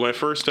Trio. My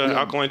first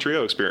Alkaline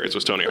Trio experience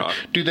was Tony Hawk.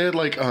 Dude, they had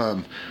like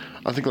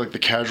I think like the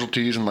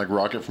Casualties and like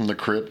Rocket from the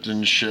Crypt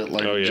and shit.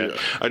 Like, oh yeah,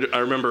 I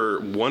remember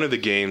one of the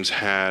games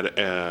had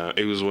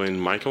it was when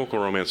My Chemical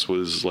Romance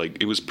was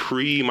like, it was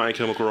pre My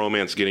Chemical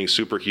Romance getting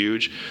super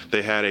huge.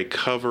 They had a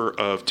cover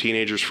of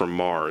Teenagers from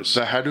Mars.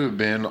 That had to have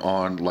been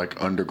on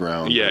like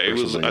Underground. Yeah, it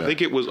was. I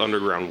think it was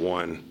Underground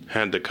 1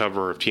 had the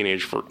cover of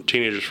Teenagers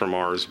from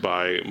Mars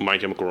by My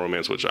Chemical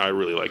Romance, which I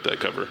really like that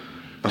cover.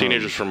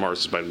 Teenagers from Mars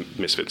is by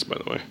Misfits, by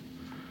the way.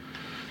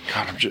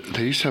 God,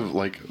 they used to have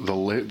like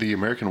the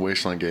American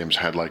Wasteland games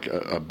had like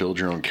a build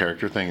your own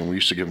character thing, and we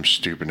used to give them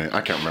stupid names.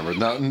 I can't remember.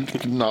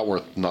 Not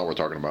worth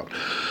talking about.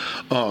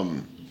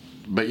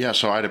 But yeah,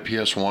 so I had a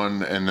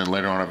PS1, and then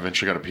later on, I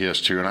eventually got a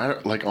PS2, and I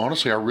like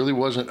honestly, I really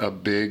wasn't a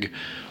big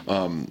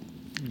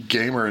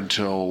gamer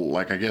until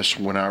like I guess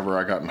whenever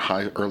I got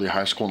in early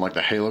high school and like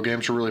the Halo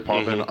games were really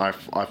popping. I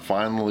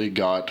finally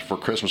got for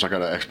Christmas I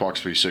got an Xbox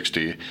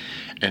 360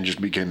 and just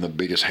became the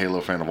biggest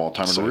Halo fan of all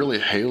time. And really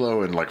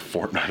Halo and like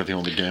Fortnite are the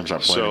only games I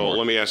play. So anymore.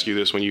 Let me ask you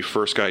this: when you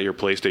first got your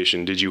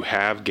PlayStation, did you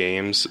have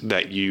games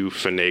that you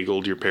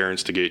finagled your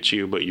parents to get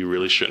you, but you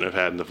really shouldn't have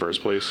had in the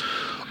first place,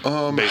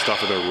 based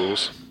off of their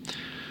rules?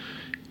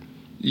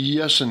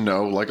 Yes and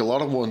no. Like a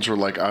lot of ones were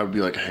like, I would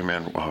be like, hey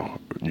man,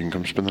 you can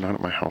come spend the night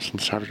at my house on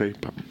Saturday,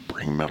 but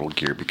bring Metal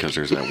Gear because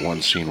there's that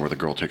one scene where the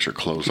girl takes her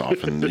clothes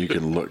off and you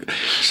can look.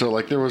 So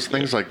like there was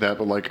things like that,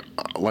 but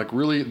like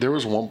really there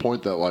was one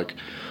point that like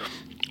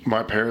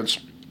my parents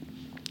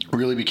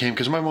really became,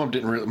 because my mom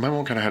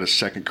kind of had a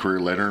second career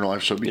later in her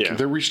life, so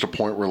they reached a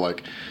point where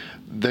like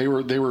they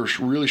were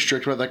really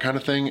strict about that kind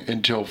of thing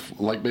until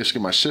like basically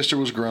my sister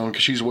was grown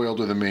because she's way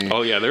older than me.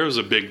 Oh yeah, there was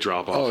a big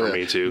drop off for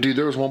me too. Dude,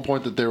 there was one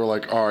point that they were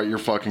like, all right, you're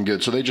fucking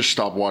good, so they just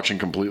stopped watching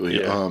completely.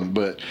 Yeah.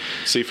 But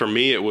see, for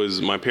me it was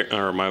my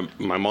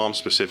mom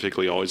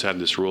specifically always had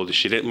this rule that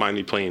she didn't mind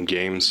me playing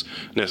games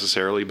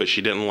necessarily, but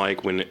she didn't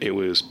like when it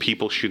was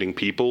people shooting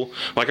people.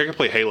 Like I could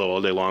play Halo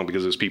all day long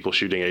because it was people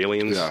shooting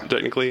aliens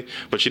technically,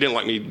 but she didn't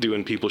like me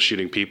doing people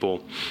shooting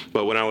people.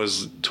 But when I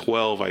was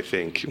 12, I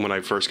think, when I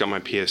first got my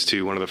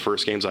PS2, one of the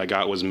first games I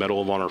got was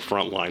Medal of Honor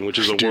Frontline, which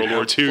is a World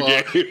War II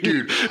game.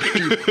 Dude,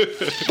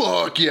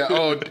 fuck yeah.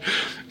 Oh,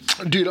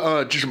 dude,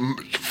 just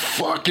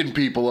fucking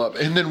people up.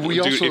 And then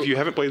also... if you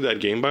haven't played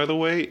that game, by the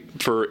way,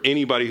 for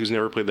anybody who's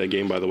never played that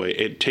game, by the way,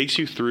 it takes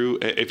you through...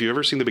 If you've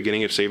ever seen the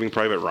beginning of Saving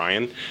Private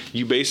Ryan,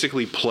 you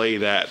basically play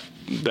that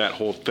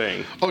whole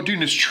thing. Oh,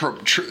 dude, it's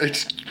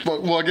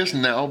well, I guess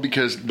now,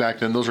 because back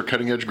then those were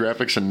cutting edge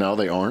graphics and now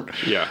they aren't.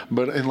 Yeah.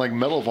 But and like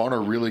Medal of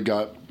Honor really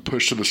got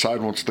pushed to the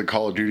side once the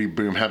Call of Duty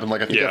boom happened.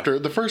 Like I think after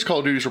the first Call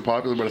of Duties were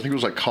popular, but I think it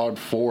was like COD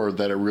 4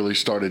 that it really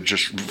started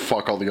just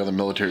fuck all the other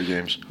military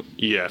games.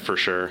 Yeah, for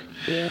sure.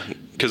 Yeah.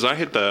 Because I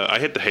hit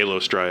the Halo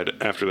stride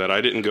after that. I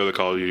didn't go the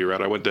Call of Duty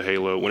route. I went to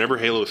Halo. Whenever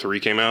Halo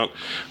 3 came out,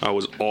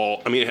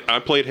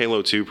 I played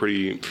Halo 2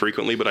 pretty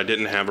frequently, but I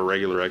didn't have a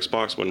regular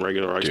Xbox when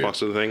regular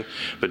Xbox was a thing.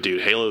 But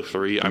dude, Halo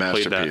 3, I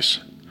played that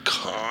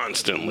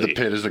constantly. The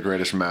Pit is the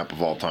greatest map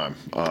of all time.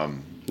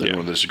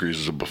 Anyone that disagrees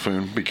is a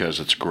buffoon because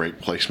it's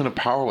great placement of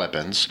power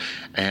weapons,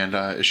 and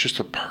it's just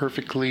a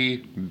perfectly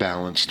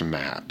balanced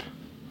map.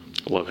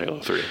 Love Halo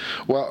 3.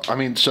 Well, I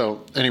mean,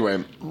 so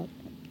anyway,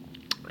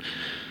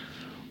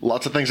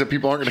 lots of things that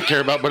people aren't going to care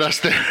about but us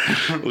there.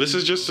 This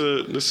is just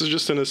a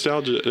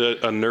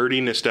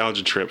nerdy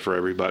nostalgia trip for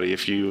everybody.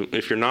 If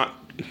you're not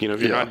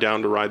if you're not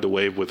down to ride the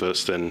wave with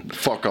us, then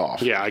fuck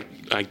off. Yeah,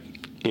 I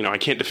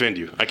can't defend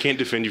you. I can't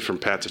defend you from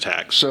Pat's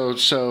attacks. So this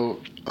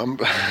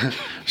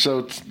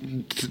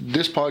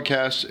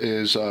podcast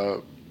is,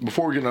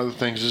 before we get into other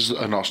things, this is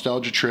a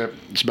nostalgia trip.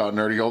 It's about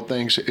nerdy old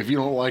things. If you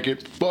don't like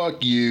it,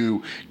 fuck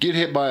you. Get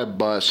hit by a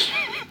bus.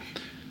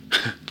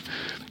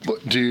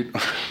 Dude.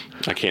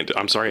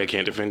 I'm sorry, I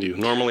can't defend you.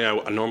 Normally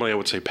I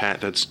would say,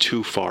 Pat, that's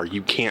too far.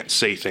 You can't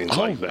say things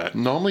like that.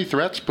 Normally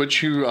threats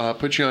put you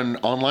in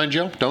online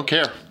jail. Don't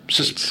care.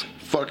 Just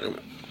fuck.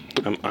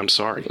 I'm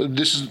sorry.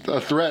 This is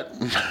a threat.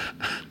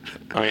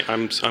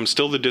 I'm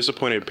still the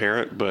disappointed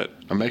parent, but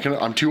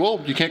I'm too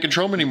old. You can't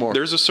control me anymore.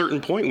 There's a certain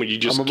point when you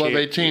just I'm above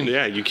 18.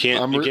 Yeah, you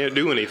can't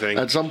do anything.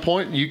 At some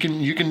point, you can.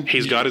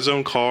 He's got his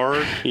own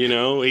car.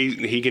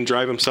 He can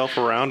drive himself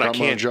around. I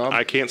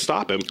can't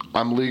stop him.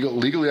 I'm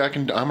legally.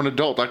 I'm an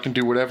adult. I can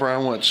do whatever I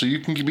want. So you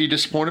can be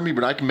disappointed in me,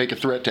 but I can make a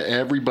threat to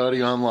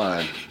everybody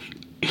online.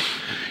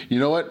 You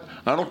know what?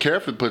 I don't care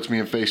if it puts me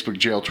in Facebook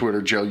jail,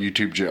 Twitter jail,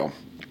 YouTube jail.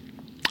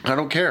 I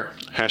don't care.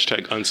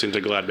 Hashtag unsent a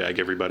glad bag,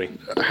 everybody.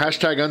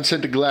 Hashtag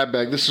unsent a glad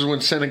bag. This is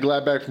when sent a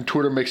glad bag from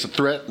Twitter makes a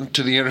threat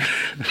to the internet.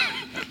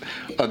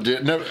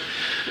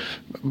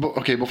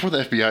 Okay, before the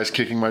FBI is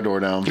kicking my door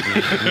down.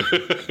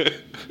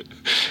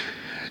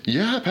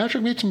 Yeah,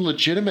 Patrick made some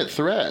legitimate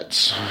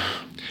threats.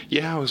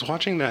 Yeah, I was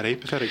watching that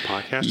Apathetic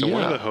podcast, and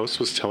one of the hosts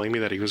was telling me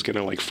that he was going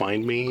to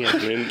find me.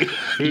 And then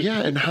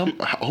yeah, and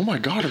oh my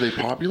God, are they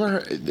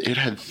popular? It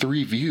had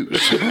 3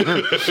 views.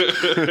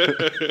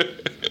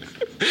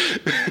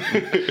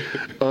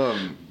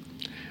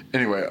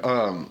 Anyway,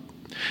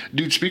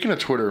 dude, speaking of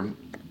Twitter.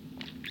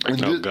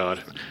 Oh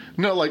God.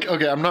 No,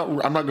 okay, I'm not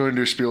going to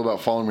do a spiel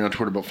about following me on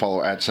Twitter, but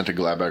follow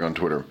 @SentAGladBag on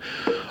Twitter.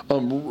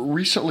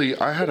 Recently,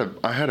 I had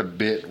a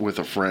bit with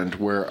a friend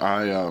where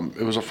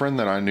it was a friend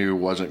that I knew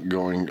wasn't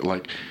going,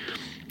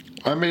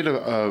 I made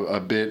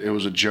a bit, it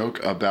was a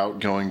joke about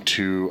going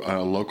to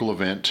a local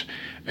event,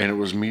 and it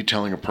was me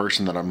telling a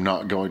person that I'm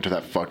not going to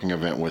that fucking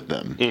event with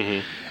them. Mm-hmm.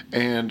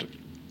 And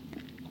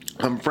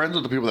I'm friends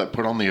with the people that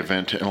put on the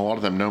event, and a lot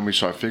of them know me,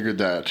 so I figured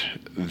that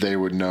they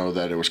would know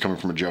that it was coming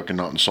from a joke and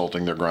not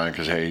insulting their grind,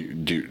 because, hey,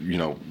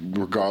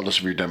 regardless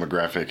of your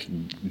demographic,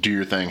 do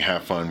your thing,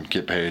 have fun,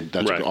 get paid.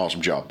 That's an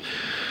awesome job.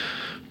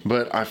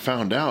 But I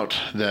found out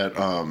that,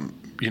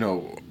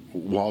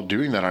 while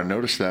doing that, I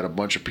noticed that a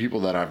bunch of people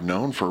that I've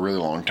known for a really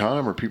long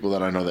time, or people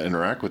that I know that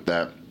interact with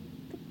that,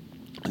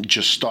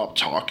 just stopped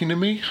talking to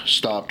me,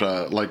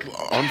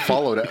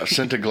 unfollowed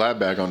Sent a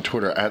Gladbag on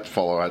Twitter,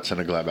 follow Sent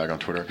a Gladbag on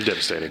Twitter.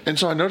 Devastating. And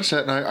so I noticed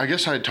that, and I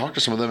guess I had talked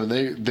to some of them, and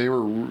they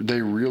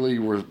really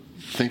were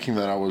thinking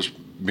that I was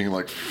being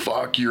like,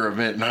 fuck your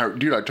event. And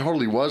I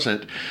totally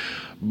wasn't.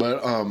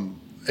 But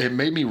it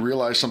made me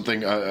realize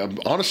something,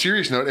 on a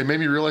serious note, it made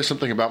me realize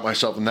something about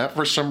myself. And that,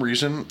 for some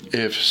reason,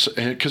 because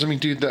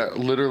that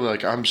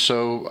literally, I'm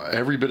so,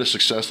 every bit of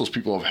success those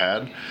people have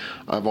had,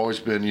 I've always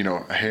been,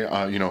 hey,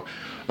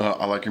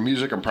 I like your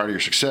music, I'm proud of your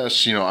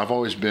success. I've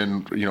always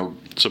been,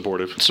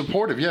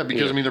 supportive, yeah,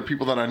 because they're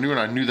people that I knew, and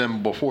I knew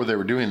them before they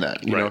were doing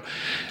that, you know.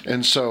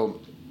 And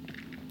so,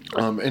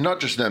 and not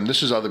just them,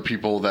 this is other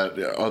people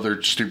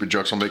other stupid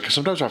jokes I'll make, because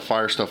sometimes I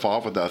fire stuff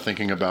off without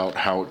thinking about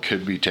how it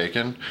could be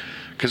taken,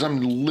 because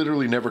I'm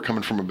literally never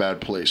coming from a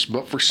bad place.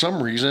 But for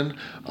some reason,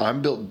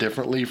 I'm built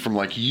differently from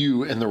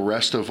you and the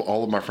rest of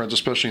all of my friends,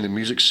 especially in the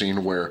music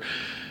scene, where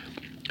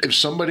if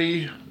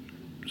somebody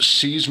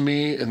sees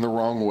me in the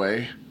wrong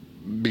way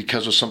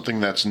because of something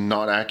that's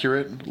not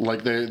accurate,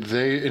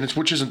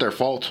 which isn't their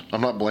fault, I'm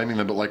not blaming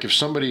them, but if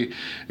somebody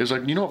is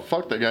like,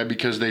 fuck that guy,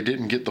 because they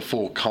didn't get the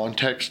full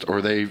context,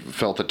 or they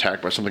felt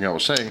attacked by something I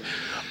was saying,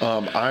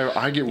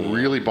 I get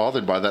really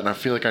bothered by that, and I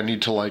feel like I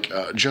need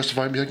to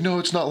justify and be like, no,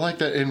 it's not like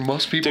that, and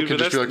most people can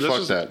just be like,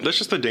 fuck that. That's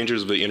just the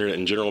dangers of the internet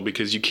in general,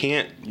 because you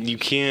can't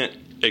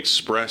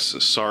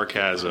express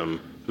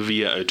sarcasm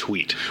via a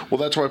tweet. Well,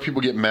 that's why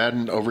people get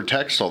mad over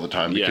text all the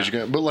time, because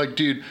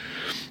dude,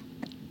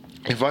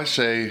 if I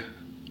say,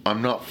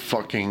 I'm not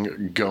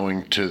fucking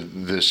going to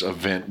this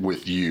event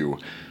with you,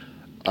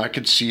 I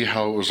could see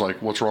how it was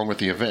what's wrong with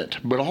the event.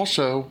 But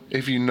also,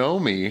 if you know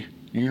me,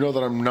 you know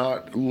that I'm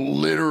not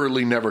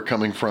literally never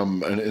coming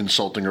from an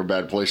insulting or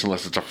bad place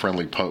unless it's a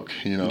friendly poke,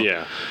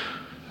 Yeah.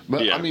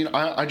 But, yeah.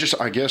 I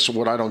guess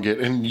what I don't get,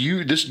 and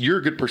you're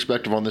a good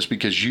perspective on this,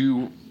 because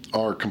you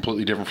are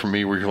completely different from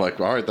me, where you're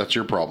like, all right, that's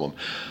your problem.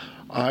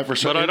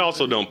 But I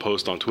also don't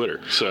post on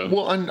Twitter, so.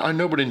 Well, I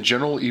know, but in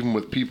general, even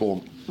with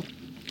people,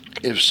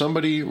 if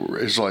somebody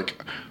is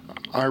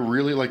I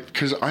really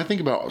because I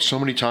think about so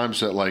many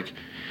times that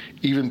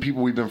even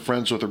people we've been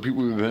friends with, or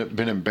people we've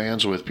been in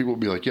bands with, people will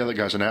be like, yeah, that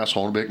guy's an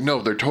asshole, and I'll be like,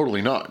 no, they're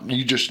totally not.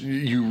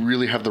 You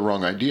really have the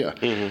wrong idea.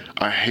 Mm-hmm.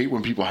 I hate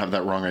when people have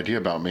that wrong idea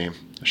about me.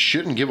 I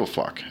shouldn't give a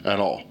fuck at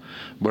all,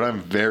 but I'm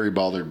very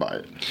bothered by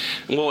it.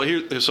 Well,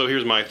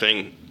 here's my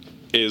thing,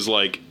 is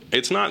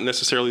it's not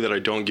necessarily that I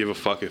don't give a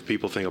fuck if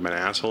people think I'm an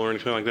asshole or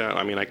anything like that.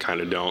 I kind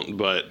of don't,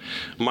 but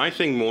my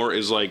thing more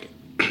is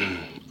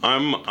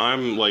I'm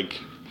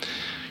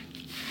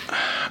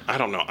I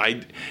don't know.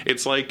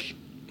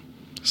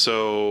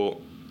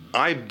 So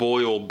I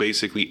boil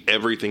basically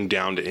everything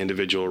down to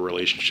individual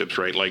relationships,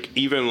 right? Like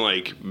even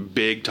like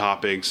big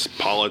topics,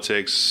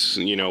 politics,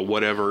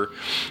 whatever.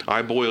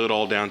 I boil it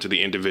all down to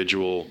the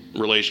individual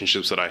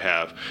relationships that I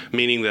have,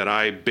 meaning that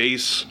I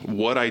base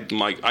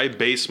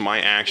my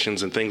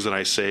actions and things that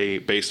I say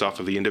based off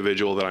of the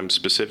individual that I'm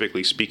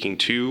specifically speaking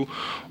to,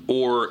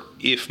 or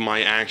if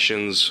my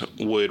actions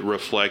would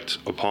reflect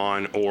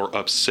upon or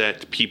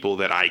upset people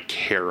that I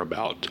care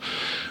about.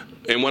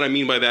 And what I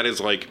mean by that is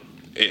like,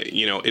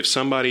 if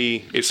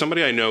somebody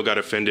I know got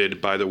offended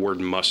by the word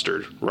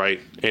mustard, right?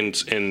 And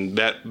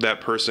that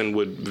person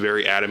would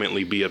very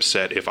adamantly be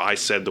upset if I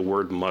said the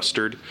word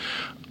mustard,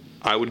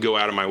 I would go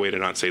out of my way to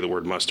not say the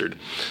word mustard.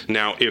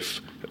 Now,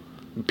 if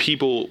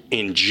people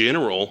in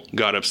general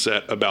got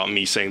upset about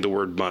me saying the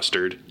word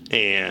mustard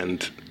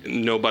and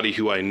nobody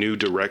who I knew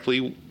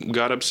directly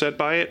got upset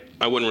by it,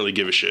 I wouldn't really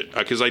give a shit,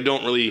 because I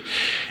don't really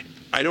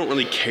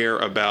care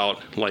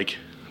about like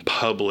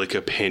public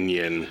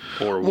opinion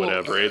or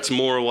whatever. It's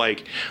more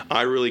like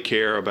I really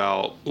care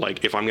about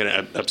like if I'm going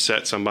to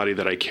upset somebody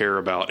that I care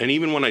about. And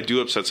even when I do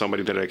upset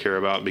somebody that I care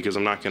about, because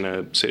I'm not going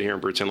to sit here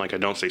and pretend like I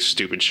don't say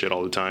stupid shit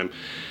all the time,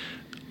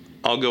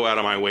 I'll go out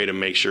of my way to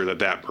make sure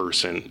that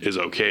person is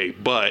okay.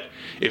 But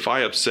if I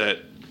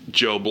upset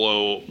Joe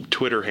Blow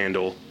Twitter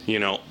handle,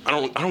 I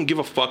don't give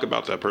a fuck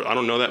about that person. I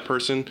don't know that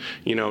person.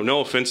 No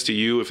offense to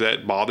you if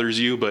that bothers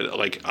you, but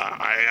like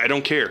I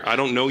don't care. I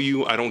don't know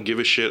you. I don't give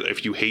a shit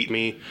if you hate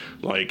me.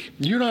 Like,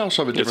 you and I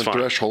also have a different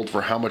threshold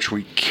for how much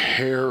we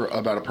care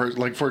about a person.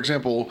 Like, for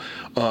example,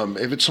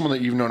 if it's someone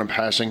that you've known in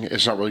passing,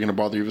 it's not really going to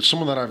bother you. If it's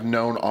someone that I've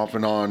known off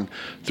and on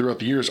throughout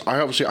the years,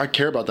 I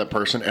care about that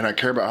person and I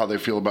care about how they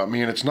feel about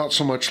me. And it's not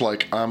so much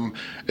like I'm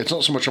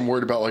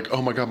worried about like,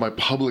 oh my God, my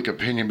public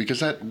opinion,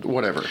 because that,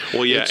 whatever.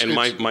 Well, yeah.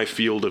 My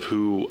field of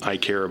who I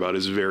care about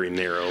is very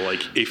narrow.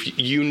 Like, if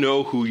you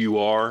know who you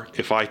are,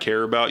 if I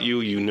care about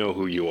you, you know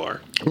who you are.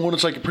 Well,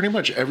 it's like pretty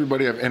much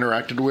everybody I've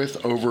interacted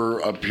with over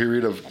a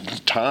period of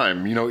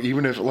time,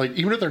 even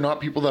if they're not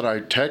people that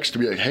I text to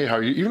be like, hey, how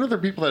are you? Even if they're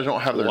people that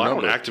don't have their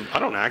number. I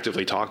don't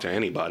actively talk to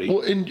anybody.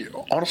 Well, and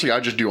honestly, I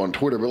just do on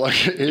Twitter. But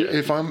like,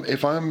 if I'm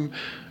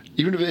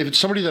even if it's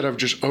somebody that I've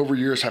just over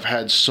years have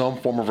had some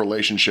form of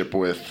relationship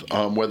with,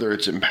 whether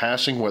it's in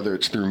passing, whether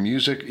it's through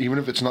music, even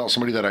if it's not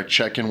somebody that I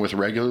check in with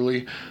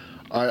regularly,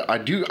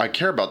 I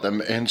care about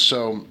them. And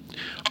so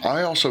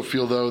I also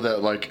feel though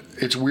that like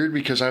it's weird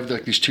because I have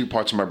like these two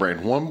parts of my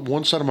brain.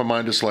 One side of my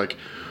mind is like,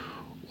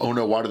 oh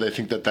no, why do they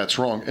think that that's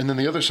wrong? And then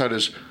the other side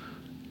is,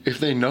 if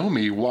they know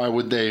me, why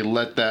would they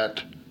let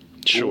that?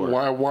 Sure.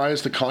 Why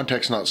is the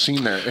context not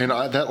seen there? And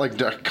that like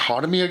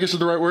dichotomy, I guess is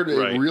the right word.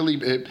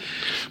 Right.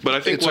 But I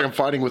think it's like I'm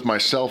fighting with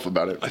myself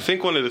about it. I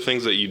think one of the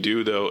things that you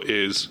do though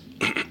is,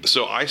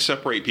 so I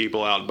separate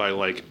people out by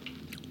like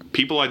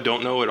people I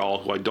don't know at all,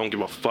 who I don't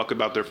give a fuck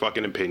about their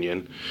fucking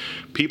opinion,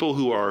 people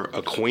who are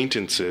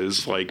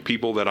acquaintances, like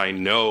people that I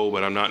know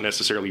but I'm not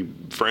necessarily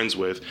friends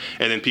with,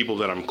 and then people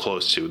that I'm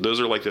close to.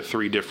 Those are like the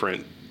three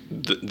different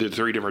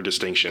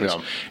distinctions.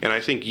 Yeah. And I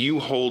think you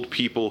hold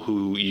people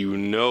who you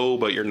know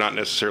but you're not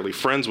necessarily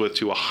friends with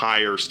to a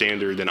higher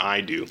standard than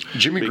I do.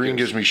 Jimmy Green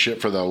gives me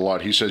shit for that a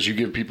lot. He says you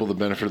give people the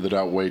benefit of the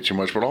doubt way too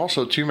much, but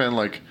also too, man,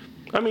 like,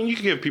 I mean, you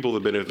can give people the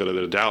benefit of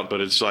the doubt,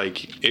 but it's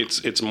like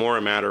it's more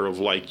a matter of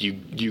like you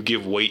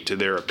give weight to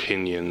their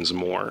opinions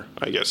more,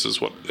 I guess is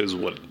what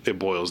it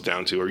boils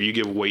down to, or you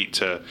give weight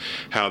to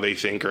how they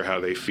think or how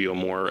they feel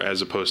more,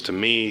 as opposed to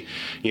me.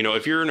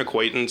 If you're an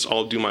acquaintance,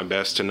 I'll do my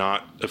best to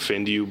not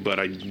offend you, but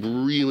I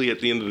really,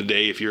 at the end of the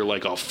day, if you're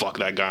like, oh fuck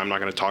that guy, I'm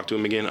not going to talk to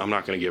him again, I'm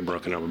not going to get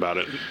broken up about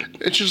it.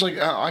 It's just like,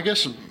 I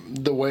guess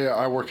the way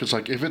I work is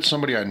like, if it's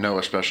somebody I know,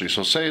 especially,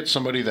 so say it's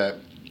somebody that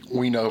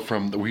we know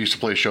from we used to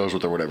play shows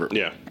with or whatever.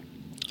 Yeah.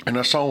 And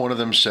I saw one of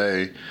them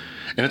say,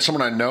 and it's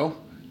someone I know,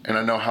 and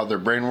I know how their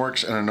brain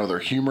works, and I know their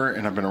humor,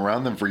 and I've been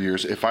around them for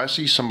years. If I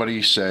see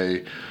somebody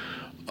say,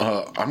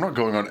 I am not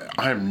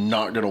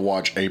going to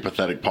watch a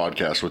pathetic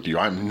podcast with you.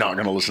 I'm not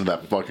going to listen to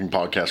that fucking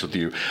podcast with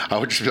you. I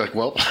would just be like,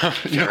 well,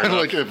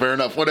 fair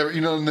enough, whatever,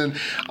 and then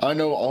I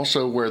know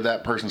also where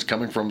that person's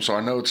coming from. So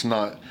I know it's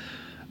not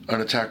an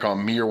attack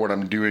on me or what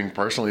I'm doing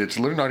personally. It's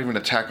literally not even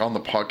an attack on the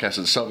podcast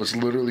itself. It's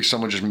literally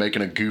someone just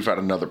making a goof at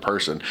another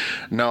person.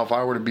 Now, if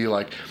I were to be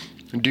like,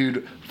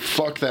 dude,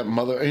 fuck that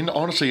mother. And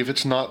honestly, if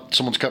it's not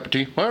someone's cup of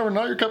tea, whatever,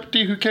 not your cup of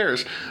tea, who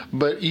cares?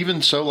 But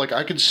even so, like,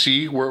 I could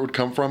see where it would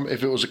come from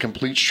if it was a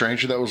complete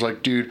stranger that was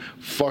like, dude,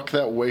 fuck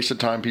that waste of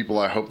time people.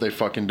 I hope they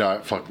fucking die.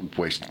 Fuck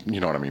waste. You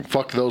know what I mean?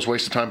 Fuck those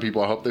waste of time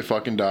people. I hope they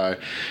fucking die.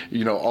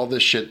 All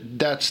this shit.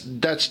 That's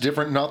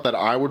different. Not that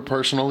I would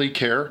personally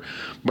care,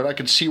 but I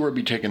could see where it'd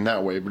be taken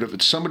that way. But if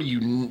it's somebody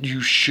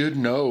you should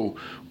know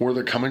where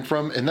they're coming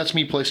from, and that's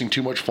me placing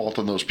too much fault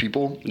on those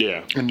people,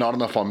 yeah, and not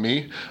enough on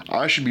me.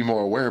 I should be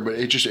more aware, but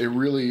it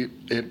really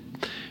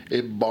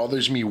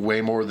bothers me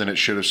way more than it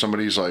should if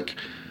somebody's like,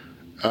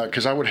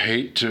 because I would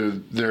hate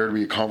there to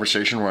be a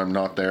conversation where I'm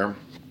not there,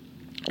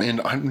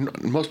 And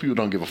most people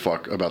don't give a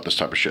fuck about this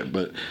type of shit,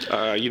 but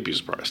you'd be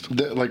surprised.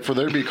 Like, for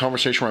there to be a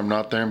conversation where I'm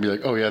not there and be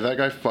like, oh yeah, that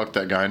guy, fuck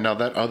that guy. Now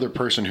that other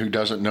person who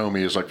doesn't know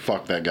me is like,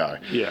 fuck that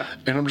guy. Yeah.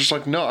 And I'm just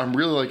like, no, I'm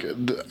really like,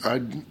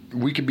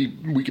 we could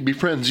be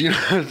friends. You know,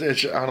 I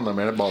don't know,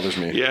 man. It bothers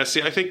me. Yeah.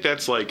 See, I think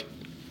that's like,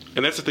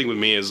 and that's the thing with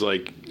me is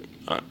like,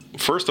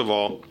 first of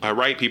all, I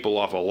write people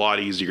off a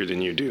lot easier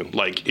than you do.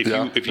 Like, if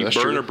you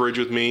burn a bridge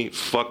with me,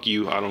 fuck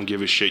you. I don't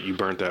give a shit. You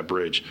burnt that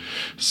bridge.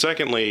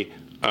 Secondly,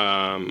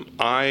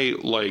 I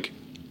like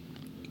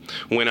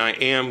when I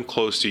am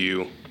close to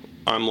you,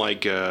 I'm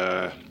like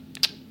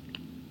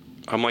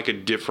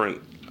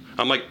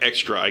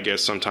extra, I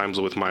guess,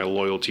 sometimes with my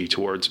loyalty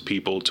towards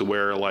people, to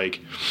where,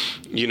 like,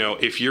 you know,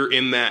 if you're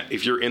in that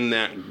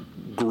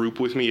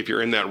group with me, if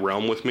you're in that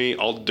realm with me,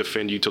 I'll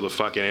defend you till the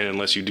fucking end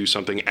unless you do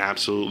something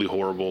absolutely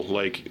horrible,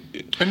 like,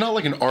 and not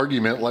like an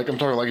argument, like I'm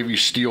talking like if you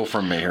steal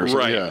from me or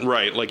something.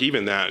 Right, like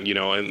even that, you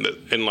know,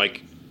 and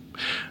like,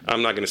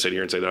 I'm not going to sit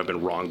here and say that I've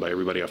been wronged by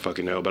everybody I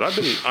fucking know, but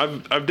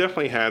I've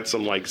definitely had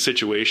some like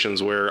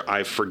situations where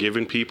I've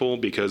forgiven people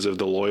because of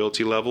the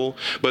loyalty level.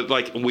 But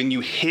like when you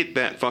hit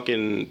that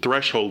fucking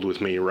threshold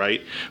with me,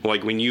 right?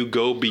 Like when you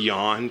go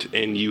beyond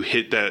and you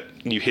hit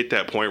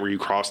that point where you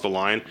cross the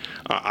line,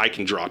 I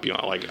can drop you.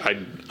 Like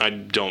I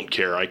don't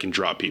care. I can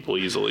drop people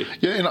easily.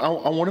 Yeah, and I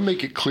want to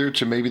make it clear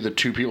to maybe the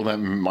two people that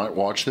might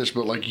watch this,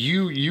 but like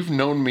you've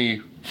known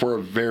me for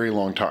a very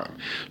long time,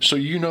 so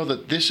you know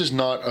that this is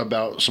not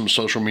about some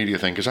social media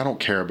thing, because I don't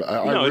care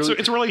about.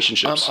 It's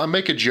relationships. I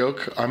make a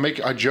joke.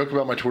 I joke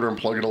about my Twitter and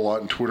plug it a lot,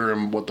 and Twitter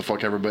and what the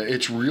fuck ever. But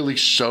it's really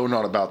so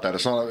not about that.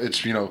 It's not.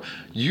 It's, you know,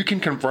 you can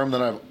confirm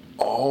that I've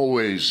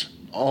always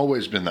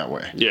been that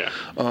way. Yeah.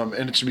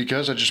 And it's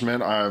because I just,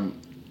 man, I'm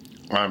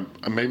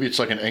maybe it's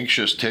like an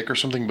anxious tick or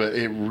something, but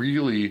and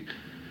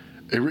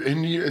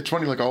it's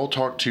funny. Like, I'll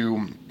talk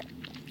to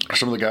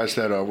some of the guys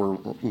that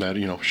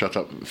you know, shut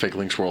up, Fake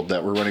Links World,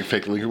 that we're running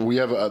Fake Links. We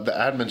have the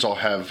admins all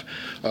have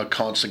a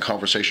constant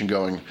conversation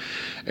going,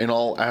 and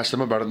I'll ask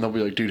them about it, and they'll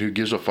be like, "Dude, who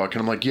gives a fuck?"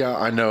 And I'm like, "Yeah,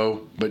 I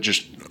know, but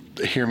just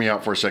hear me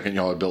out for a second.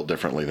 Y'all are built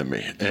differently than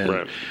me." And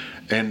right.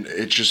 And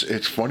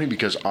it's funny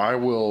because I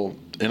will,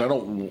 and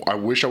I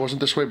wish I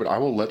wasn't this way, but I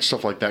will let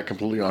stuff like that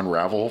completely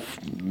unravel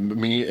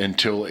me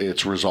until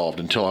it's resolved,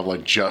 until I've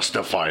like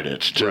justified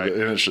it.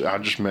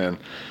 Right. Man.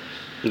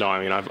 No,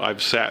 I mean,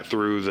 I've sat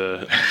through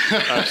the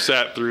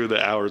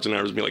hours and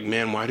hours and be like,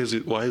 man, why is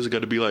it got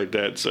to be like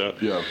that? So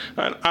yeah,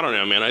 I don't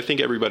know, man. I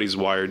think everybody's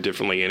wired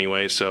differently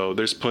anyway. So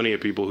there's plenty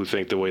of people who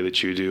think the way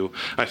that you do.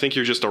 I think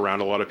you're just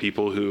around a lot of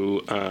people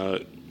who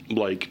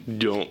like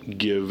don't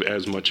give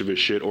as much of a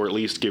shit, or at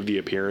least give the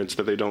appearance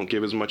that they don't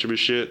give as much of a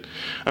shit.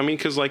 I mean,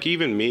 because like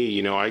even me,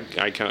 you know,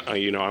 I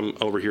you know, I'm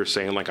over here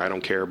saying like I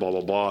don't care, blah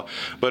blah blah,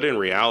 but in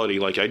reality,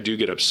 like I do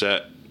get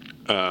upset,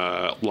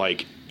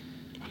 like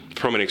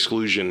from an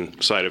exclusion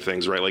side of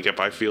things, right? Like if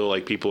I feel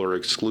like people are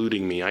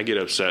excluding me, I get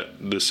upset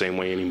the same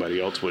way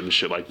anybody else would and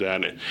shit like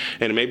that.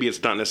 And maybe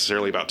it's not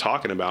necessarily about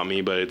talking about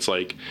me, but it's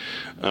like,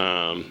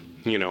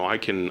 you know, I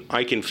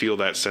can feel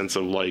that sense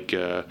of like,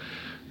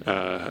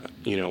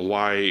 you know,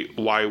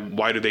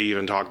 why do they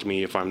even talk to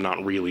me if I'm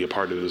not really a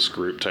part of this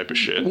group type of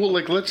shit? Well,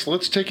 like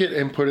let's take it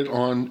and put it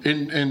on,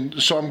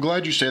 and so I'm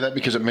glad you say that,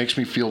 because it makes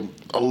me feel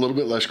a little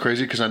bit less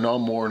crazy, because I know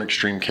I'm more an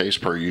extreme case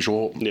per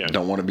usual. Yeah.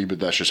 Don't want to be, but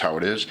that's just how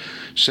it is.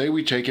 Say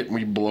we take it and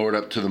we blow it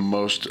up to the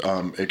most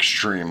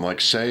extreme.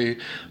 Like, say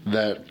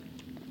that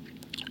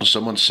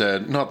someone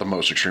said, not the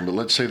most extreme, but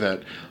let's say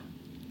that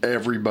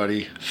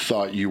everybody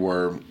thought you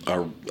were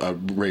a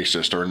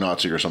racist or a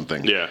Nazi or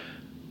something. Yeah.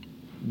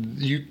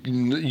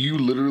 You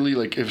literally,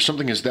 like, if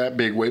something is that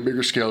big, way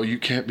bigger scale, you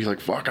can't be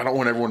like, fuck, I don't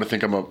want everyone to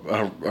think I'm a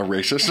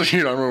racist.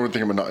 You know, I don't want to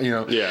think I'm a, you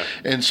know. Yeah.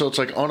 And so it's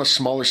like on a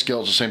smaller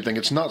scale, it's the same thing.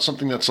 It's not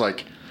something that's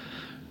like,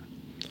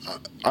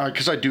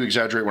 because I do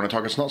exaggerate when I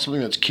talk. It's not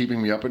something that's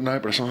keeping me up at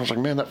night, but sometimes like,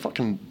 man, that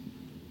fucking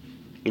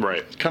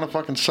right kind of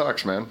fucking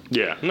sucks, man.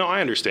 Yeah, no,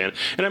 I understand.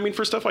 And I mean,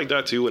 for stuff like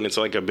that too, when it's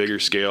like a bigger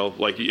scale,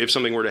 like if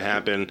something were to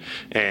happen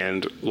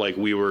and like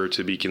we were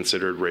to be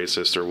considered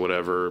racist or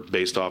whatever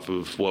based off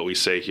of what we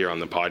say here on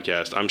the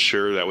podcast, I'm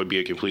sure that would be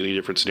a completely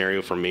different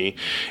scenario for me.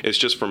 It's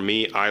just, for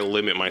me, I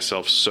limit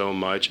myself so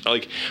much.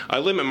 Like, I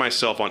limit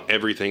myself on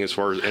everything as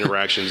far as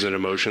interactions and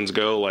emotions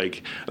go.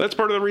 Like, that's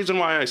part of the reason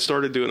why I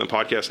started doing the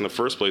podcast in the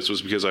first place,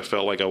 was because I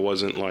felt like I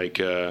wasn't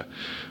like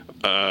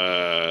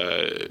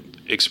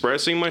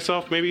expressing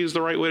myself, maybe is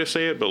the right way to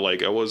say it, but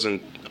like I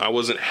wasn't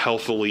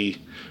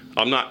healthily,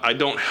 I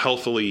don't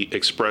healthily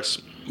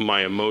express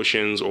my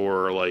emotions,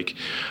 or like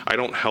I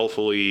don't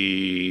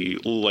healthily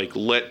like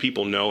let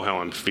people know how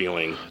I'm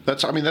feeling.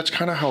 That's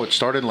kind of how it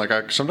started.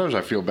 Like, sometimes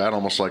I feel bad,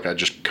 almost like I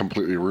just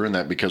completely ruined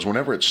that, because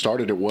whenever it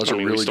started, it was a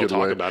really good way. We still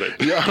talk about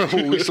it.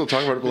 Yeah, we still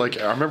talk about it. But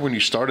like, I remember when you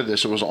started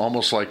this, it was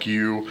almost like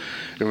it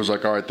was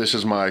like, all right, this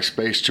is my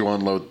space to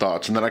unload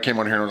thoughts. And then I came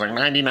on here and I was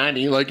like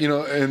 90, like, you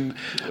know,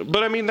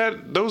 but I mean,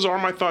 those are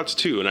my thoughts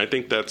too, and I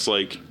think that's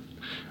like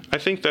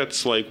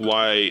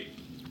why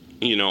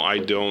I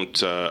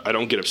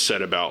don't get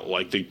upset about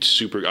like the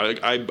super.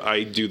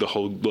 I do the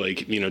whole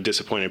like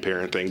disappointed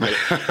parent thing, but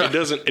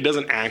it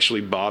doesn't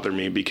actually bother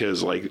me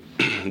because like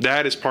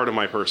that is part of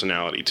my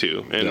personality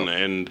too,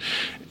 and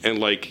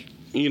like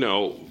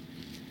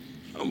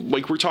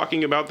like we're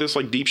talking about this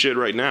like deep shit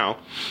right now,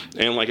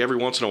 and like every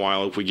once in a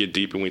while if we get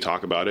deep and we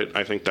talk about it,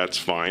 I think that's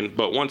fine.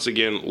 But once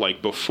again,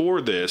 like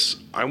before this,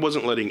 I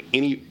wasn't letting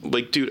any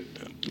like dude.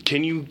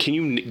 Can you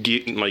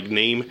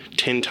name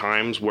 10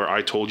 times where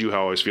I told you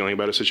how I was feeling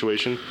about a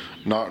situation?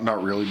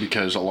 Not really,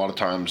 because a lot of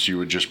times you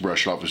would just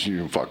brush it off as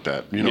you fuck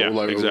that.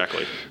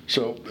 Exactly.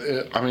 So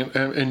I mean,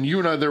 and you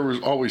and I, there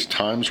was always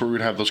times where we'd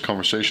have those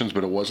conversations,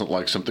 but it wasn't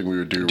like something we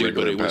would do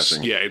regularly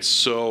passing. Yeah, it's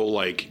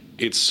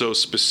so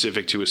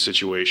specific to a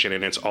situation,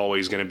 and it's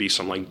always going to be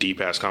some like deep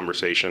ass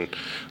conversation.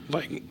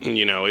 Like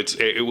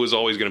it was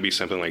always going to be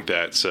something like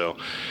that. So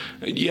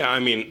yeah, I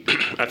mean,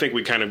 I think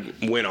we kind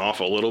of went off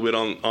a little bit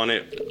on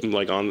it,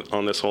 like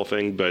on this whole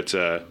thing, but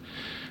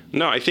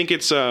no, I think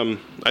it's I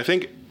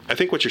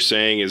think what you're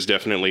saying is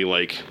definitely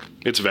like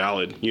it's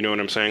valid. You know what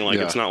I'm saying? Like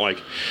It's not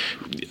like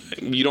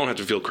you don't have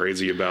to feel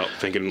crazy about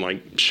thinking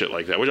like shit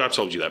like that, which I've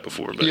told you that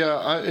before. But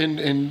yeah,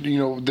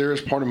 and there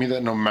is part of me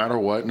that no matter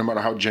what, no matter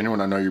how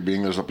genuine I know you're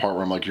being, there's a part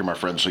where I'm like, you're my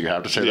friend, so you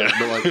have to say that.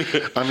 But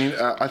like, I mean,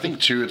 I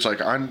think too, it's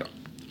like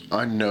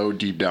I know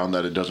deep down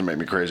that it doesn't make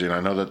me crazy, and I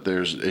know that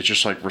it's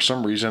just like for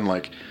some reason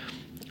like.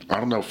 I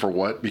don't know for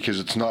what,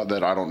 because it's not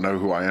that I don't know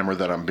who I am or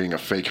that I'm being a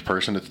fake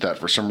person. It's that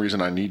for some reason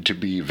I need to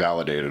be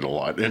validated a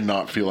lot and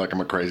not feel like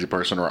I'm a crazy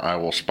person or I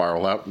will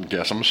spiral out and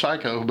guess I'm a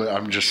psycho, but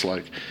I'm just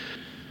like...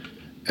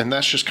 And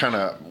that's just kind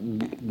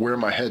of where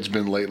my head's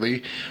been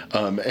lately.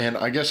 And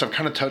I guess I've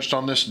kind of touched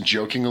on this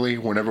jokingly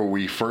whenever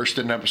we first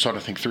did an episode, I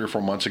think 3 or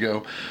 4 months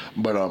ago.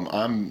 But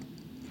I'm...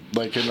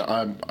 Like, and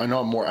I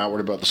know I'm more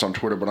outward about this on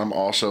Twitter, but I'm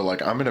also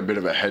like I'm in a bit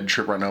of a head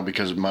trip right now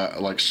because my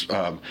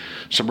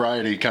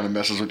sobriety kind of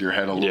messes with your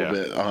head a little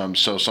bit.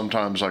 So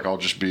sometimes like I'll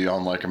just be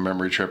on like a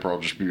memory trip, or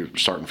I'll just be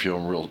starting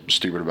feeling real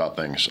stupid about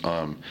things.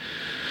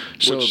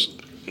 Which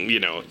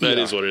that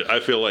is what it. I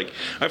feel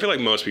like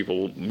most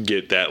people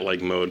get that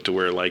like mode to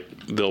where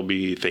like they'll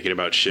be thinking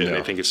about shit and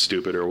they think it's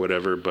stupid or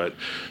whatever. But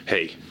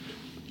hey,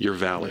 you're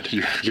valid.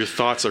 Your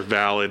thoughts are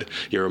valid.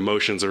 Your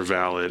emotions are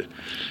valid.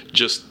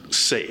 Just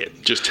say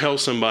it. Just tell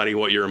somebody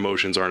what your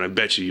emotions are, and I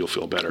bet you'll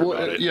feel better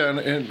about it. Yeah,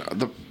 and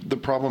the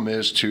problem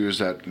is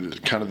that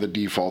kind of the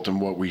default in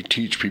what we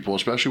teach people,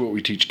 especially what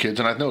we teach kids,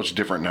 and I know it's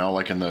different now,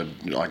 like in the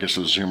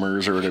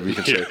Zoomers or whatever you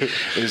can say,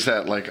 is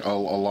that like a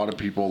lot of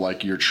people,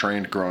 like you're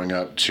trained growing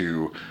up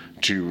to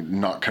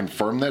not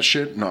confirm that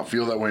shit, not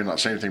feel that way, not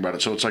say anything about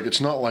it. So it's like,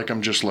 it's not like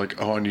I'm just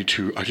like, I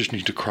just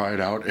need to cry it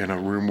out in a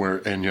room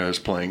where Enya is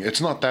playing.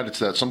 It's not that. It's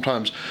that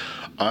sometimes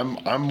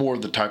I'm more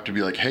of the type to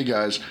be like, hey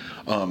guys,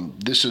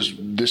 this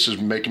is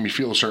making me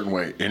feel a certain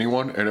way.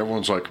 Anyone? And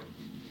everyone's like,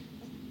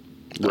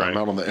 right. I'm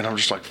out on that, and I'm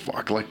just like,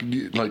 fuck, like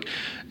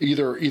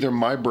either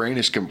my brain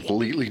is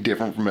completely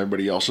different from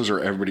everybody else's, or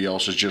everybody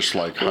else is just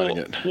like hiding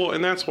it. Well,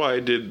 and that's why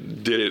I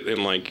did it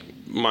in like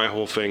my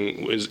whole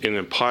thing was in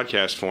a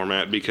podcast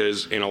format,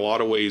 because in a lot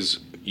of ways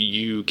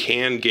you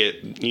can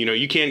get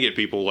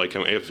people like,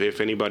 if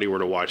anybody were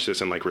to watch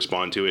this and like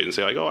respond to it and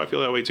say like, oh, I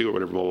feel that way too, or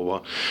whatever, blah blah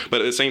blah.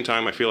 But at the same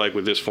time, I feel like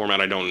with this format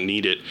I don't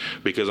need it,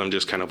 because I'm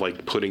just kind of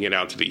like putting it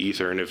out to the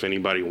ether, and if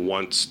anybody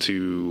wants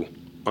to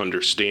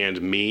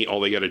understand me, all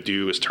they got to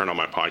do is turn on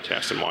my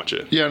podcast and watch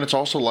it. Yeah, and it's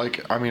also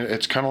like, I mean,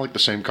 it's kind of like the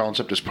same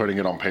concept as putting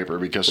it on paper,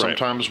 because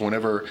sometimes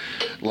whenever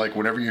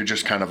you're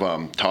just kind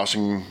of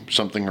tossing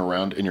something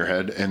around in your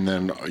head, and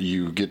then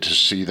you get to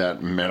see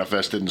that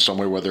manifested in some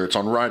way, whether it's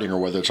on writing or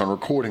whether it's on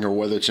recording or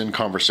whether it's in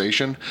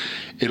conversation,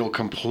 it'll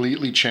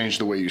completely change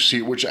the way you see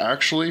it, which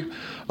actually,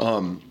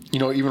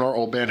 even our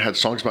old band had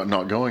songs about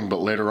not going,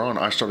 but later on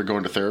I started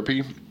going to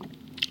therapy.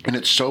 And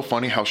it's so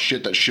funny how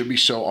shit that should be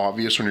so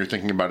obvious when you're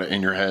thinking about it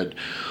in your head.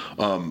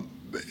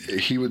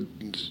 He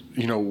would,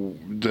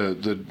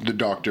 the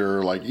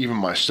doctor, like even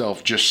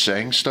myself, just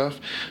saying stuff,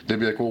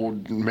 they'd be like, well,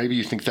 maybe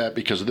you think that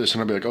because of this.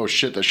 And I'd be like, oh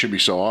shit, that should be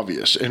so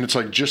obvious. And it's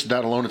like, just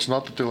that alone. It's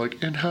not that they're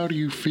like, and how do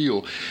you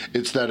feel?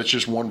 It's that it's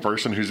just one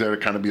person who's there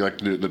to kind of be like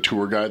the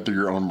tour guide through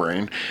your own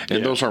brain.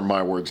 And those are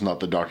my words,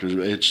 not the doctor's.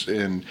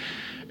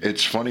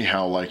 It's funny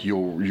how like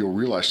you'll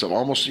realize stuff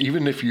almost,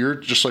 even if you're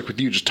just like with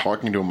you just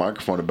talking to a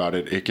microphone about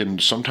it, it can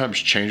sometimes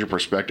change your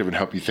perspective and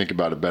help you think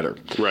about it better.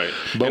 Right.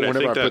 But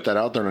whenever I put that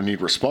out there and I need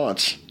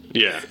response,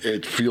 yeah,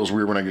 it feels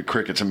weird when I get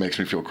crickets. It makes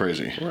me feel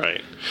crazy.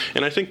 Right.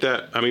 And I think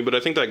that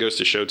goes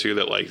to show too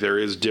that like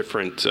there's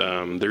different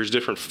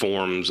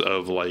forms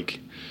of like,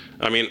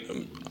 I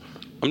mean,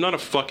 I'm not a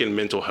fucking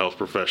mental health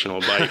professional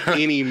by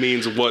any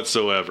means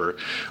whatsoever,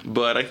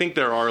 but I think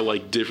there are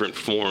like different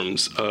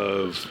forms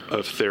of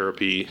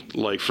therapy,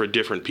 like for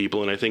different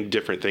people, and I think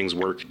different things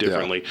work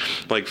differently.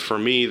 Yeah. Like for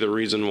me, the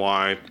reason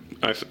why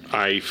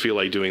I feel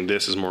like doing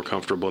this is more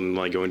comfortable than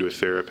like going to a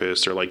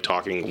therapist or like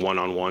talking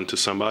one-on-one to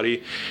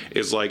somebody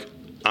is like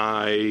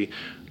I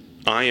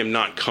am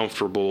not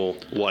comfortable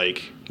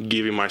like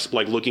giving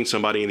looking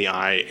somebody in the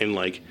eye and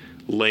like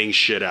laying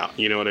shit out.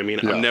 You know what I mean?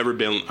 Yeah. I've never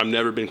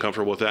been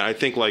comfortable with that. I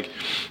think like,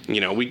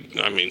 you know, we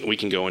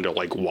can go into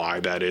like why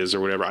that is or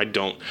whatever. I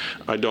don't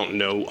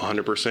know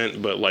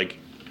 100%, but like,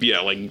 yeah,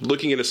 like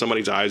looking into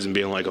somebody's eyes and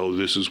being like, "Oh,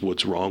 this is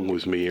what's wrong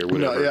with me," or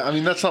whatever. No, yeah, I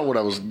mean that's not what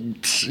I was.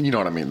 You know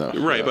what I mean, though.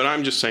 Right, yeah. but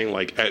I'm just saying,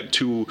 like,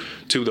 to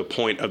the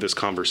point of this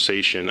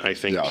conversation, I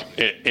think,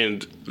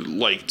 and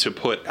like to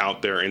put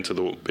out there into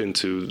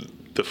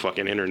the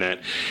fucking internet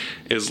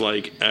is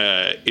like,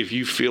 if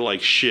you feel like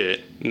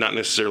shit, not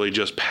necessarily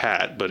just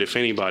Pat, but if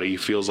anybody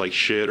feels like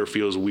shit or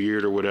feels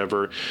weird or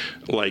whatever,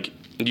 like,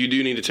 you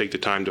do need to take the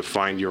time to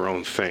find your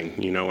own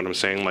thing. You know what I'm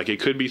saying? Like, it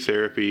could be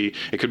therapy.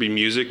 It could be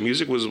music.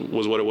 Music was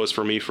what it was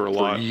for me for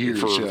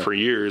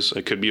years.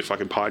 It could be a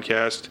fucking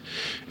podcast.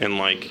 And,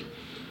 like,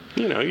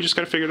 you know, you just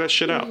got to figure that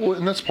shit out. Well,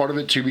 and that's part of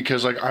it, too,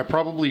 because, like, I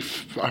probably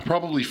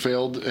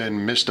failed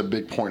and missed a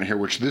big point here,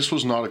 which this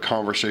was not a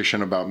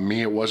conversation about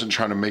me. It wasn't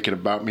trying to make it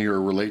about me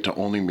or relate to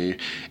only me.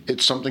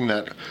 It's something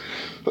that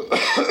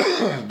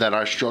that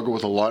I struggle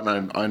with a lot,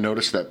 and I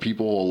notice that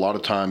people a lot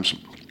of times,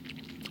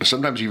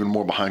 sometimes even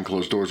more behind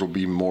closed doors, will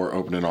be more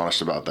open and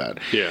honest about that.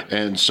 Yeah.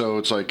 And so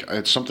it's like,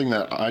 it's something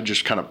that I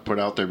just kind of put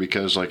out there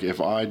because, like,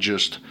 if I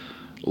just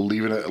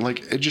leave it,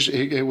 like,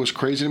 it was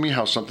crazy to me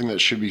how something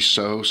that should be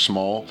so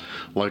small,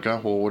 like,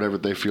 well, whatever,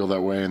 they feel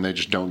that way and they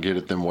just don't get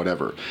it, then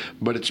whatever.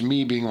 But it's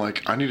me being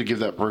like, I need to give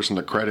that person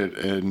the credit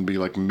and be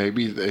like,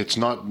 maybe it's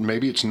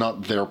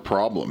not their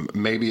problem.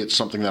 Maybe it's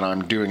something that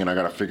I'm doing and I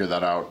got to figure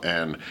that out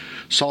and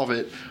solve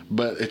it.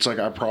 But it's like,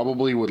 I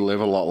probably would live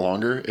a lot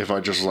longer if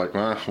I just like,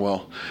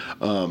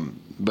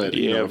 but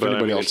you know, if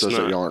anybody else does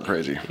that, y'all aren't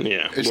crazy.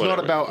 Yeah, it's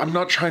not about. I'm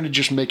not trying to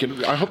just make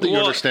it. I hope that you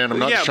understand. I'm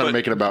not just trying to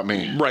make it about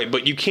me. Right,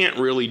 but you can't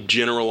really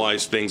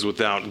generalize things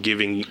without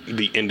giving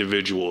the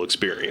individual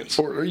experience.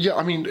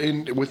 I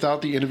mean,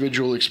 without the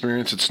individual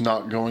experience, it's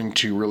not going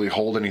to really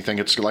hold anything.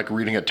 It's like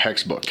reading a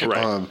textbook.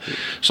 Right.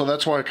 So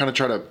that's why I kind of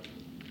try to,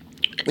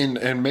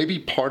 and maybe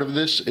part of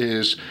this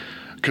is,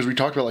 because we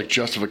talked about like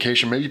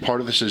justification, maybe part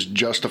of this is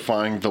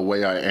justifying the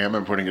way I am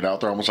and putting it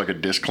out there, almost like a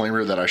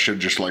disclaimer that I should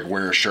just like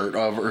wear a shirt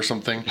of or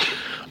something.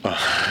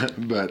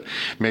 But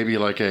maybe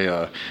like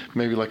a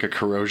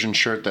corrosion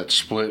shirt that's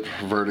split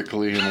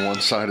vertically and one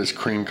side is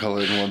cream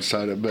colored and one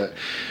side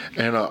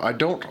I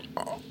don't.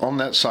 On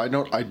that side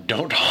note, I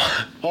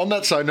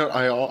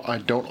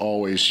don't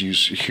always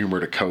use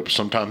humor to cope.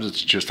 Sometimes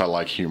it's just I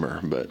like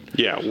humor, but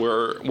yeah,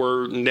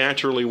 we're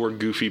naturally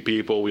goofy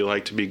people. We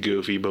like to be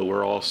goofy, but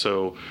we're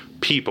also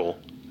people.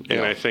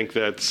 And I think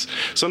that's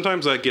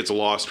sometimes that gets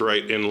lost,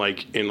 right, in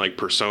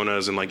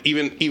personas and like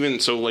even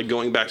so, like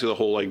going back to the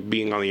whole like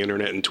being on the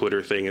internet and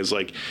Twitter thing is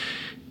like,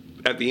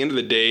 at the end of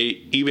the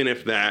day, even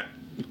if that,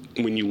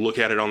 when you look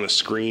at it on the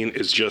screen,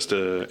 is just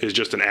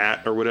an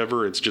at or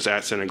whatever, it's just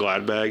at in a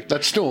glad bag.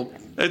 It's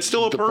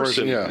still a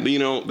person. You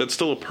know, that's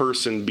still a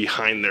person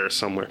behind there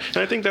somewhere. And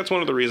I think that's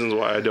one of the reasons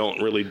why I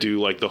don't really do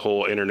like the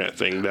whole internet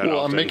thing that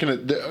often. I'm making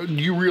it.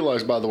 You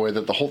realize, by the way,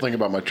 that the whole thing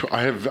about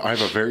I have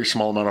a very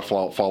small amount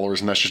of followers,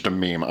 and that's just a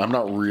meme. I'm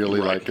not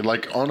really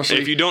like honestly.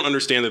 If you don't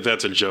understand that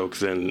that's a joke,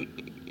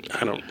 then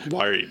I don't.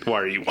 Why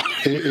are you?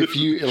 If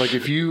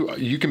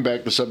you can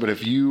back this up, but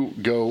if you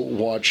go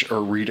watch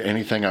or read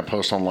anything I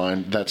post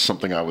online, that's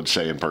something I would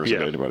say in person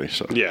to anybody.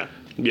 So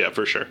yeah,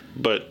 for sure.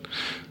 But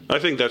I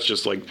think that's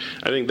just like,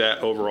 I think that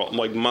overall,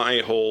 like my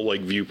whole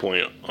like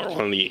viewpoint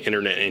on the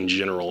internet in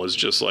general is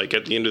just like,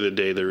 at the end of the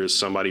day, there is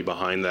somebody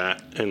behind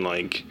that, and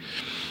like,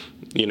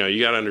 you know,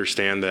 you got to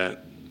understand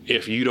that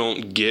if you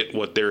don't get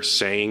what they're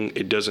saying,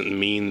 it doesn't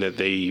mean that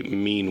they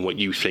mean what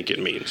you think it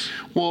means.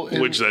 Well,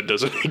 which that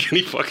doesn't make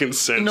any fucking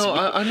sense. No,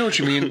 I know what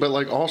you mean, but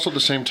like also at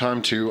the same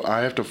time too, I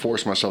have to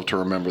force myself to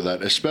remember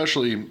that,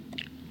 especially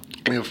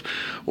if,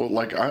 well,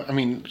 like I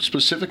mean,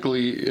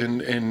 specifically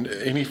in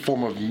any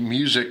form of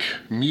music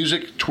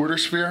Twitter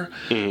sphere,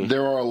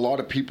 there are a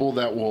lot of people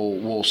that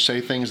will say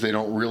things they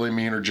don't really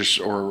mean,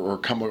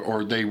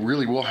 or they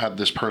really will have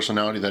this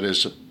personality that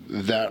is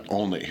that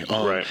only,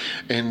 right?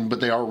 But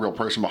they are a real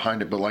person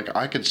behind it. But like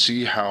I could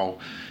see how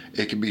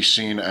it could be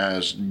seen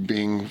as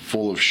being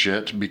full of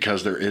shit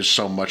because there is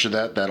so much of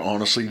that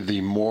honestly,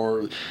 the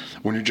more,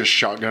 when you're just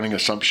shotgunning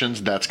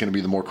assumptions, that's going to be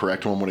the more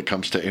correct one when it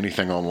comes to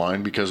anything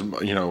online, because,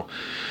 you know,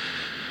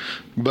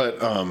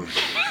 but I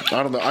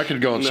don't know, I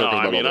could go in circles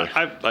about all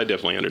that. I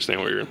definitely understand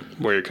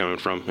where you're coming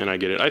from, and I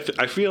get it.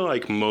 I feel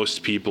like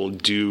most people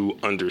do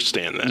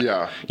understand that.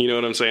 Yeah. You know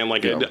what I'm saying?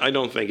 Like, I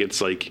don't think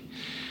it's like,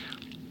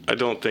 I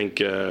don't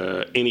think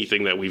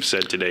anything that we've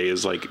said today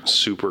is like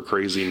super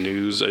crazy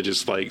news. I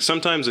just like,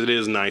 sometimes it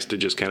is nice to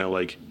just kind of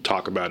like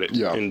talk about it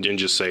and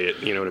just say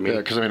it. You know what I mean? Yeah,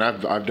 because I mean,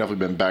 I've definitely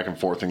been back and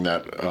forthing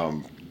that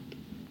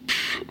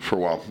for a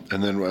while.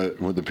 And then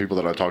with the people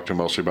that I talk to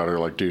mostly about it are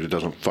like, dude, it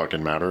doesn't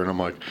fucking matter. And I'm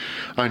like,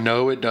 I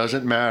know it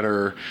doesn't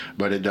matter,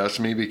 but it does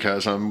to me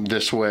because I'm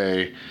this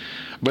way.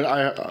 But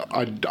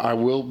I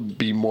will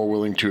be more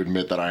willing to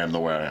admit that I am the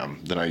way I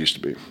am than I used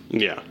to be.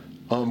 Yeah.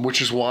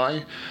 Which is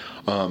why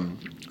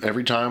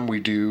every time we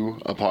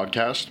do a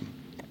podcast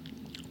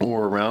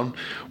or around,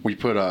 we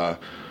put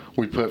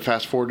We put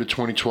Fast Forward to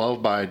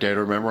 2012 by Day to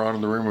Remember on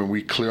in the room, and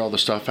we clear all the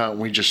stuff out,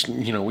 and we just,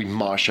 we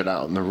mosh it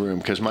out in the room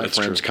because my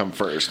friends come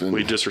first. And,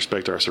 we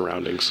disrespect our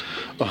surroundings.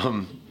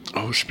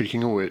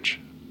 Speaking of which,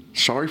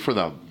 sorry for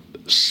the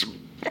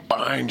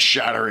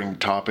spine-shattering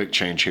topic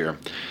change here,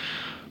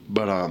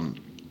 but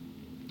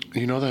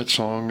you know that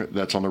song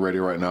that's on the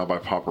radio right now by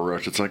Papa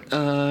Roach? It's like,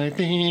 I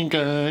think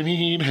I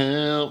need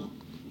help.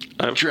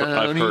 I've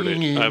heard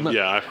it.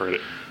 I've heard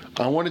it.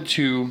 I wanted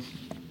to,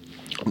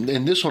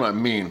 and this one I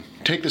mean,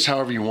 take this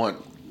however you want,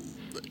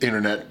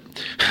 internet.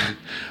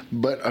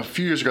 But a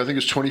few years ago, I think it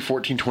was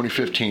 2014,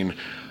 2015,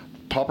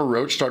 Papa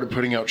Roach started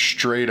putting out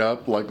straight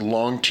up like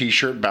long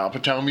t-shirt bow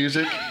patel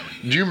music.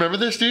 Do you remember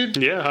this, dude?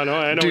 Yeah, I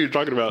know what you're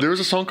talking about. There was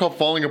a song called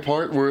Falling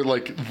Apart where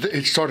like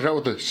it started out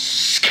with a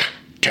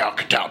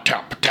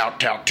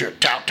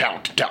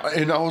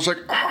and I was like,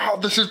 I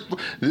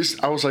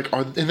was like,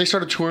 and they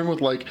started touring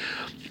with like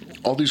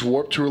all these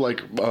Warped Tour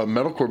like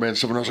metalcore band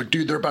stuff, and I was like,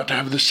 dude, they're about to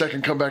have the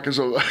second comeback as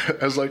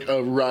like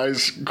a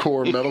rise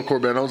core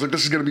metalcore band. I was like,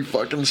 this is gonna be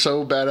fucking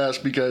so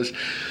badass because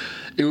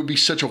it would be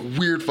such a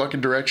weird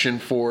fucking direction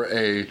for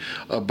a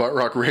butt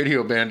rock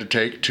radio band to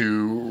take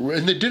to,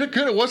 and they did it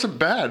good. It wasn't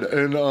bad,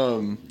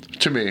 and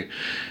to me.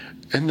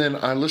 And then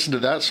I listened to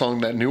that song,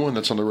 that new one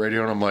that's on the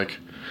radio, and I'm like,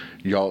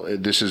 y'all,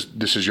 this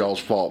is y'all's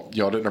fault.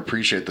 Y'all didn't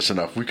appreciate this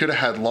enough. We could have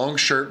had long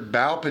shirt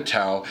bow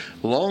patel,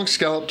 long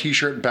scallop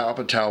t-shirt bow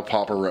patel,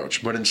 Papa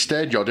Roach, but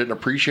instead y'all didn't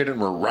appreciate it,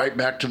 and we're right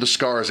back to the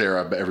Scars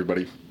era,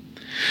 everybody.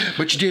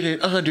 But you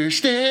didn't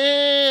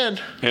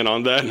understand. And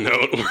on that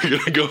note, we're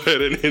going to go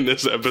ahead and end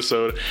this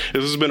episode.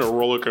 This has been a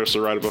roller coaster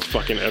ride of a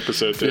fucking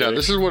episode today. Yeah,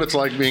 this is what it's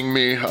like being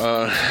me.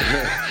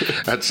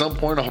 At some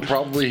point, I'll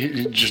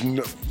probably just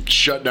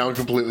shut down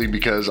completely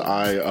because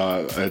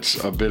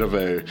it's a bit of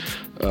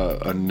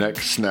a neck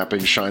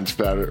snapping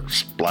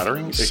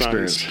splattering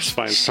experience.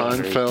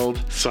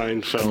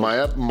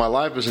 Seinfeld. My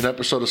life is an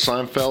episode of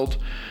Seinfeld,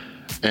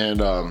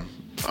 and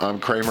I'm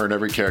Kramer, and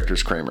every character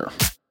is Kramer.